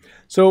 Thank you.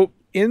 So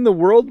in the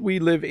world we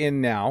live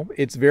in now,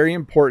 it's very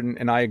important,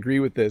 and I agree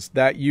with this,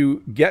 that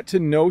you get to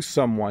know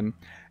someone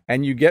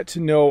and you get to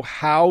know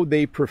how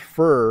they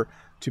prefer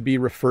to be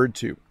referred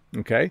to.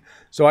 Okay,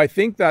 so I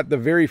think that the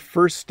very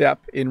first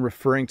step in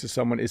referring to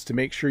someone is to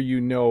make sure you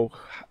know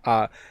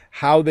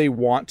how they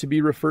want to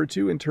be referred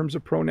to in terms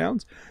of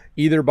pronouns,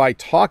 either by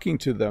talking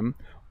to them,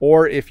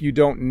 or if you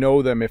don't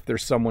know them, if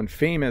there's someone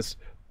famous,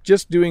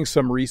 just doing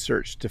some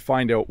research to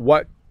find out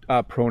what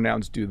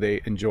pronouns do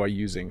they enjoy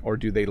using or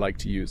do they like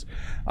to use.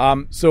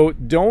 So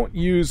don't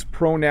use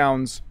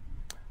pronouns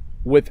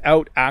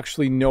without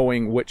actually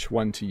knowing which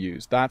one to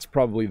use. That's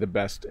probably the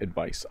best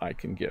advice I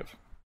can give.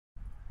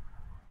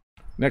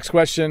 Next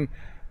question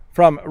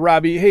from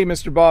Robbie. Hey,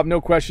 Mr. Bob,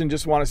 no question.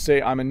 Just want to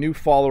say I'm a new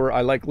follower.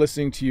 I like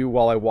listening to you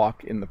while I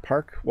walk in the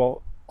park.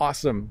 Well,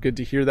 awesome. Good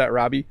to hear that,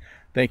 Robbie.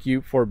 Thank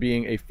you for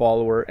being a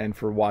follower and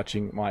for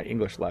watching my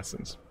English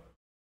lessons.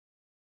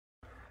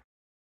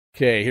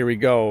 Okay, here we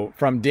go.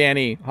 From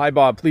Danny. Hi,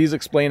 Bob. Please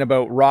explain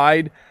about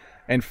ride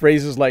and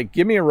phrases like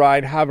give me a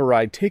ride, have a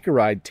ride, take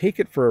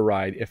it for a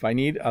ride. If I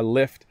need a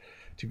lift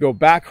to go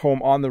back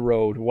home on the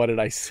road, what did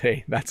I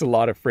say? That's a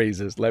lot of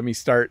phrases. Let me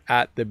start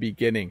at the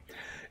beginning.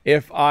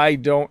 If I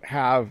don't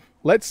have,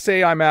 let's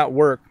say I'm at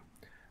work,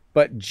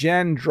 but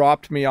Jen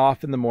dropped me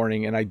off in the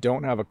morning and I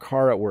don't have a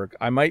car at work,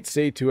 I might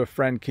say to a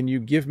friend, can you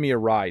give me a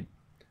ride?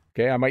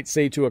 Okay, I might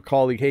say to a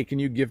colleague, hey, can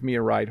you give me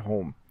a ride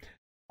home?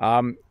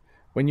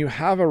 When you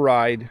have a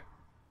ride,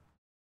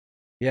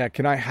 yeah,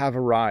 can I have a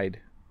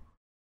ride?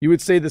 You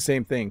would say the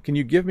same thing. Can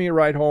you give me a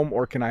ride home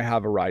or can I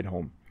have a ride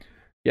home?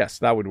 Yes,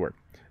 that would work.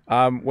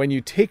 When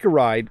you take a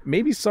ride,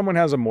 maybe someone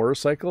has a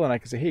motorcycle and I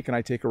can say, hey, can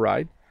I take a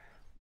ride?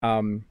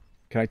 Can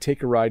I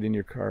take a ride in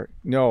your car?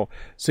 No.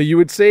 So you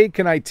would say,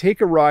 can I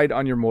take a ride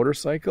on your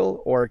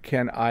motorcycle or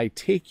can I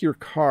take your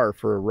car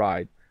for a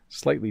ride?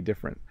 Slightly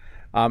different.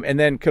 And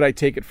then could I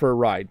take it for a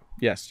ride?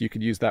 Yes, you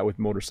could use that with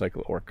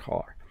motorcycle or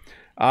car.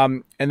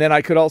 And then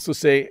I could also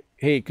say,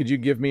 hey, could you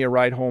give me a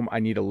ride home? I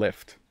need a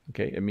lift.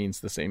 Okay, it means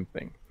the same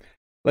thing.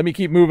 Let me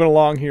keep moving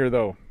along here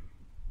though.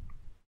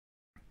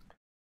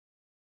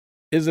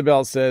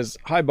 Isabel says,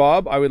 hi,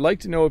 Bob. I would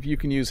like to know if you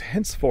can use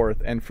henceforth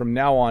and from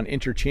now on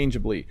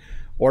interchangeably,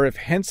 or if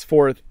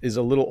henceforth is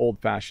a little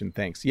old-fashioned.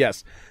 Thanks.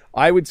 Yes,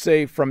 I would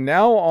say from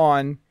now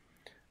on,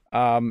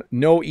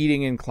 no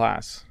eating in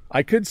class.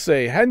 I could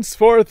say,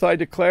 henceforth I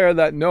declare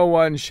that no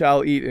one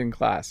shall eat in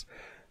class.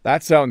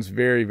 That sounds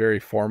very, very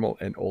formal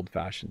and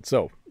old-fashioned.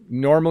 So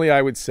normally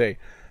I would say,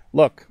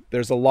 look,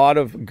 there's a lot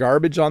of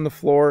garbage on the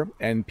floor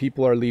and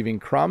people are leaving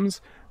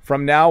crumbs.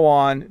 From now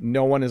on,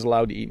 no one is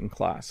allowed to eat in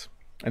class.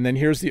 And then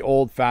here's the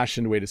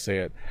old-fashioned way to say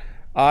it.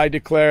 I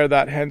declare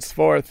that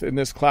henceforth in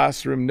this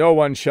classroom, no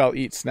one shall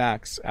eat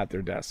snacks at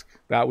their desk.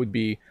 That would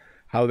be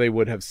how they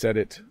would have said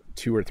it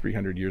 200 or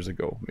 300 years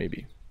ago,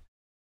 maybe.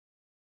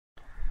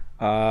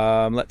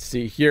 Let's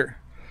see here.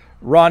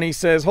 Ronnie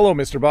says, hello,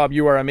 Mr. Bob.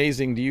 You are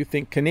amazing. Do you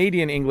think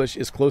Canadian English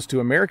is close to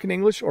American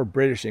English or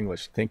British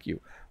English? Thank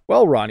you.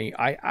 Well, Ronnie,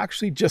 I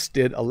actually just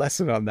did a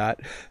lesson on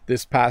that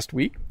this past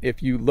week.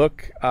 If you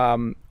look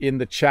in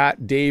the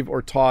chat, Dave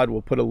or Todd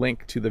will put a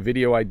link to the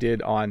video I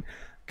did on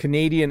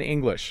Canadian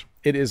English.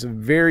 It is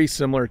very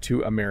similar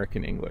to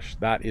American English.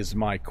 That is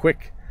my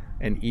quick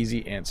and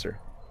easy answer.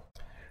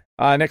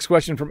 Next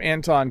question from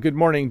Anton. Good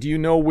morning. Do you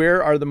know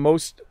where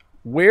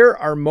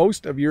are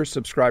most of your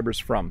subscribers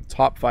from?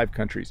 Top 5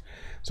 countries.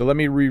 So let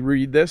me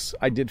reread this.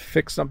 I did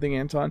fix something,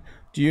 Anton.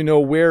 Do you know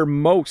where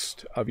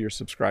most of your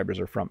subscribers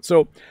are from?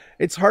 So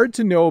it's hard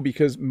to know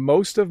because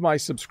most of my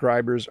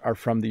subscribers are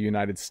from the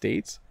United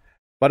States.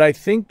 But I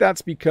think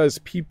that's because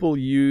people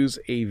use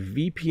a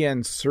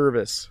VPN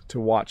service to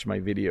watch my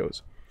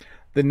videos.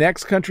 The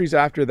next countries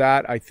after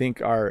that, I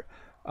think, are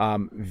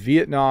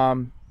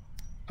Vietnam.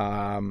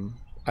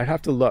 I'd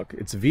have to look.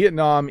 It's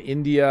Vietnam,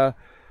 India,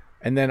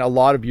 and then a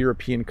lot of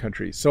European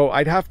countries. So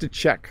I'd have to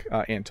check,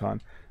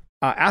 Anton.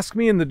 Ask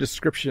me in the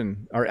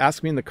description or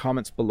ask me in the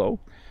comments below.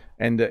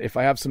 And if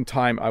I have some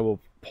time, I will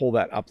pull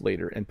that up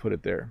later and put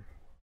it there.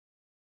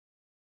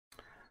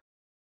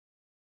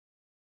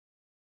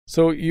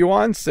 So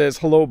Yuan says,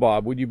 hello,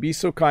 Bob. Would you be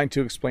so kind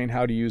to explain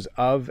how to use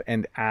of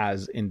and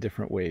as in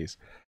different ways?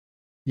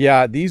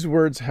 Yeah, these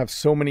words have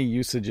so many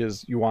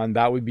usages, Yuan.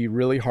 That would be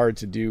really hard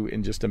to do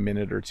in just a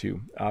minute or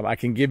two. I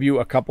can give you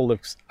a couple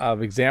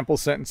of example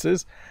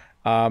sentences.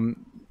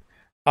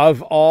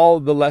 Of all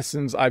the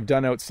lessons I've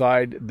done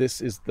outside,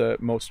 this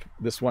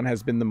one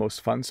has been the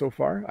most fun so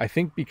far. I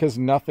think because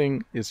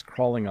nothing is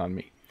crawling on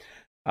me.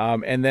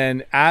 And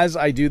then as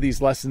I do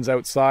these lessons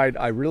outside,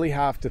 I really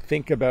have to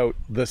think about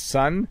the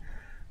sun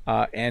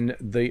and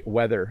the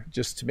weather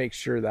just to make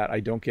sure that I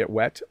don't get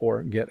wet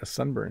or get a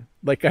sunburn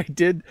like I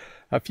did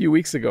a few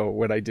weeks ago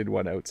when I did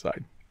one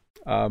outside.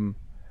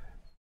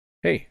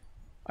 Hey,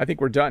 I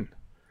think we're done.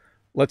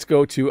 Let's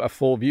go to a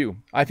full view.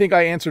 I think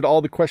I answered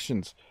all the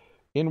questions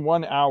in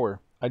 1 hour.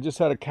 I just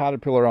had a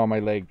caterpillar on my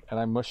leg and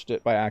I mushed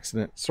it by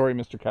accident. Sorry,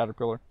 Mr.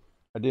 Caterpillar.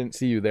 I didn't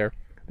see you there.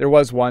 There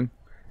was one.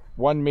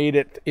 One made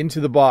it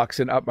into the box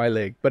and up my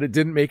leg, but it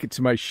didn't make it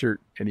to my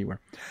shirt anywhere.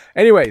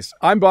 Anyways,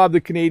 I'm Bob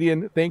the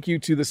Canadian. Thank you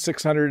to the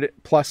 600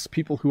 plus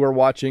people who are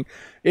watching.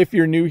 If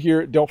you're new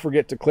here, don't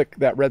forget to click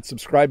that red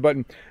subscribe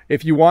button.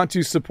 If you want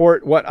to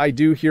support what I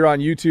do here on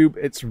YouTube,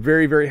 it's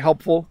very, very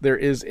helpful. There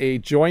is a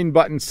join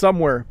button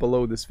somewhere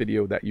below this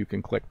video that you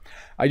can click.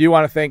 I do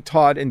want to thank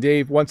Todd and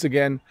Dave once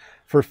again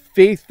for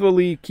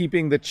faithfully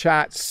keeping the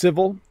chat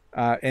civil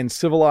and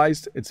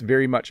civilized. It's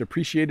very much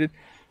appreciated.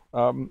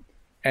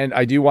 And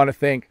I do want to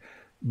thank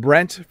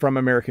Brent from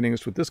American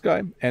English with This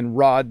Guy and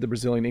Rod, the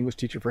Brazilian English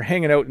teacher, for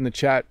hanging out in the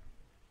chat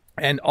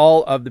and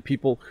all of the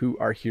people who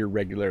are here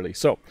regularly.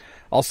 So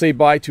I'll say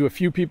bye to a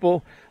few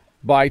people.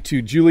 Bye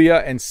to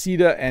Julia and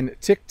Sita and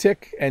Tick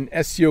Tick and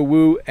Seo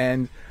Wu.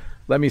 And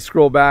let me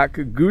scroll back.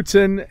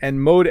 Guten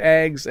and Mode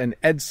Eggs and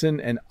Edson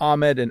and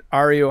Ahmed and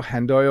Ario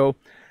Handoyo.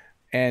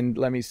 And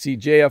let me see.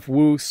 JF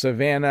Wu,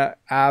 Savannah,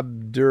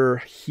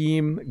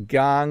 Abdurhim,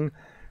 Gang,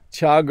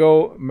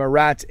 Thiago,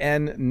 Marat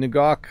N,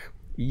 Ngok,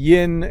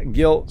 Yin,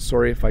 Gil.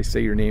 Sorry if I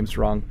say your names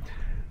wrong.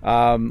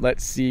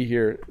 Let's see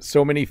here.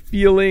 So many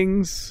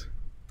feelings.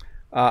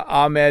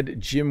 Ahmed,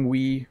 Jim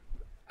Wee,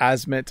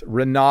 Asmat,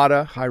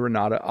 Renata. Hi,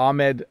 Renata.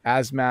 Ahmed,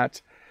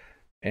 Asmat,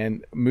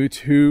 and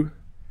Mutu,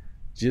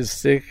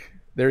 Jisik.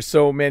 There's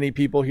so many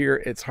people here.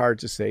 It's hard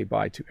to say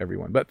bye to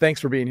everyone. But thanks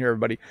for being here,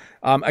 everybody.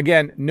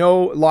 Again,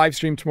 no live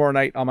stream tomorrow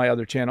night on my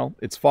other channel.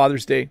 It's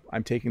Father's Day.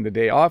 I'm taking the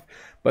day off.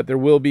 But there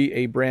will be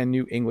a brand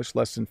new English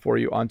lesson for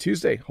you on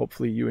Tuesday.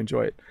 Hopefully you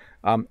enjoy it.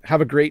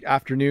 Have a great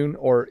afternoon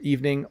or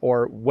evening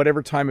or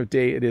whatever time of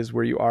day it is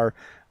where you are.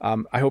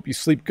 I hope you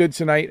sleep good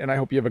tonight, and I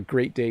hope you have a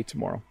great day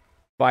tomorrow.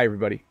 Bye,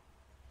 everybody.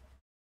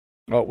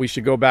 Oh, we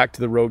should go back to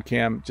the road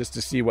cam just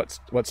to see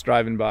what's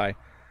driving by.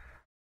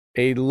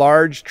 A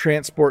large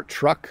transport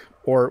truck,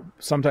 or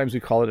sometimes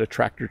we call it a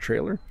tractor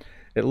trailer.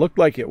 It looked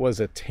like it was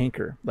a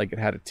tanker, like it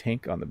had a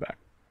tank on the back.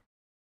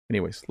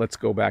 Anyways, let's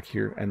go back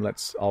here and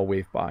let's all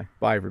wave bye.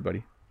 Bye,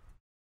 everybody.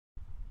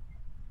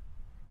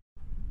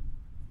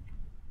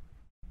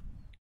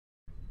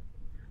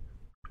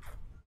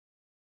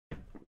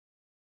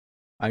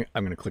 I'm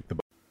going to click the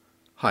button.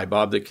 Hi,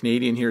 Bob the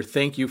Canadian here.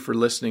 Thank you for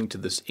listening to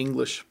this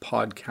English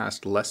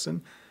podcast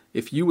lesson.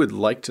 If you would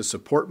like to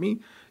support me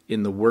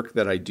in the work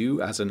that I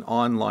do as an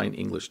online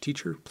English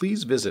teacher,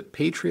 please visit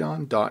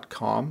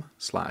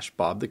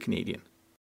patreon.com/BobTheCanadian.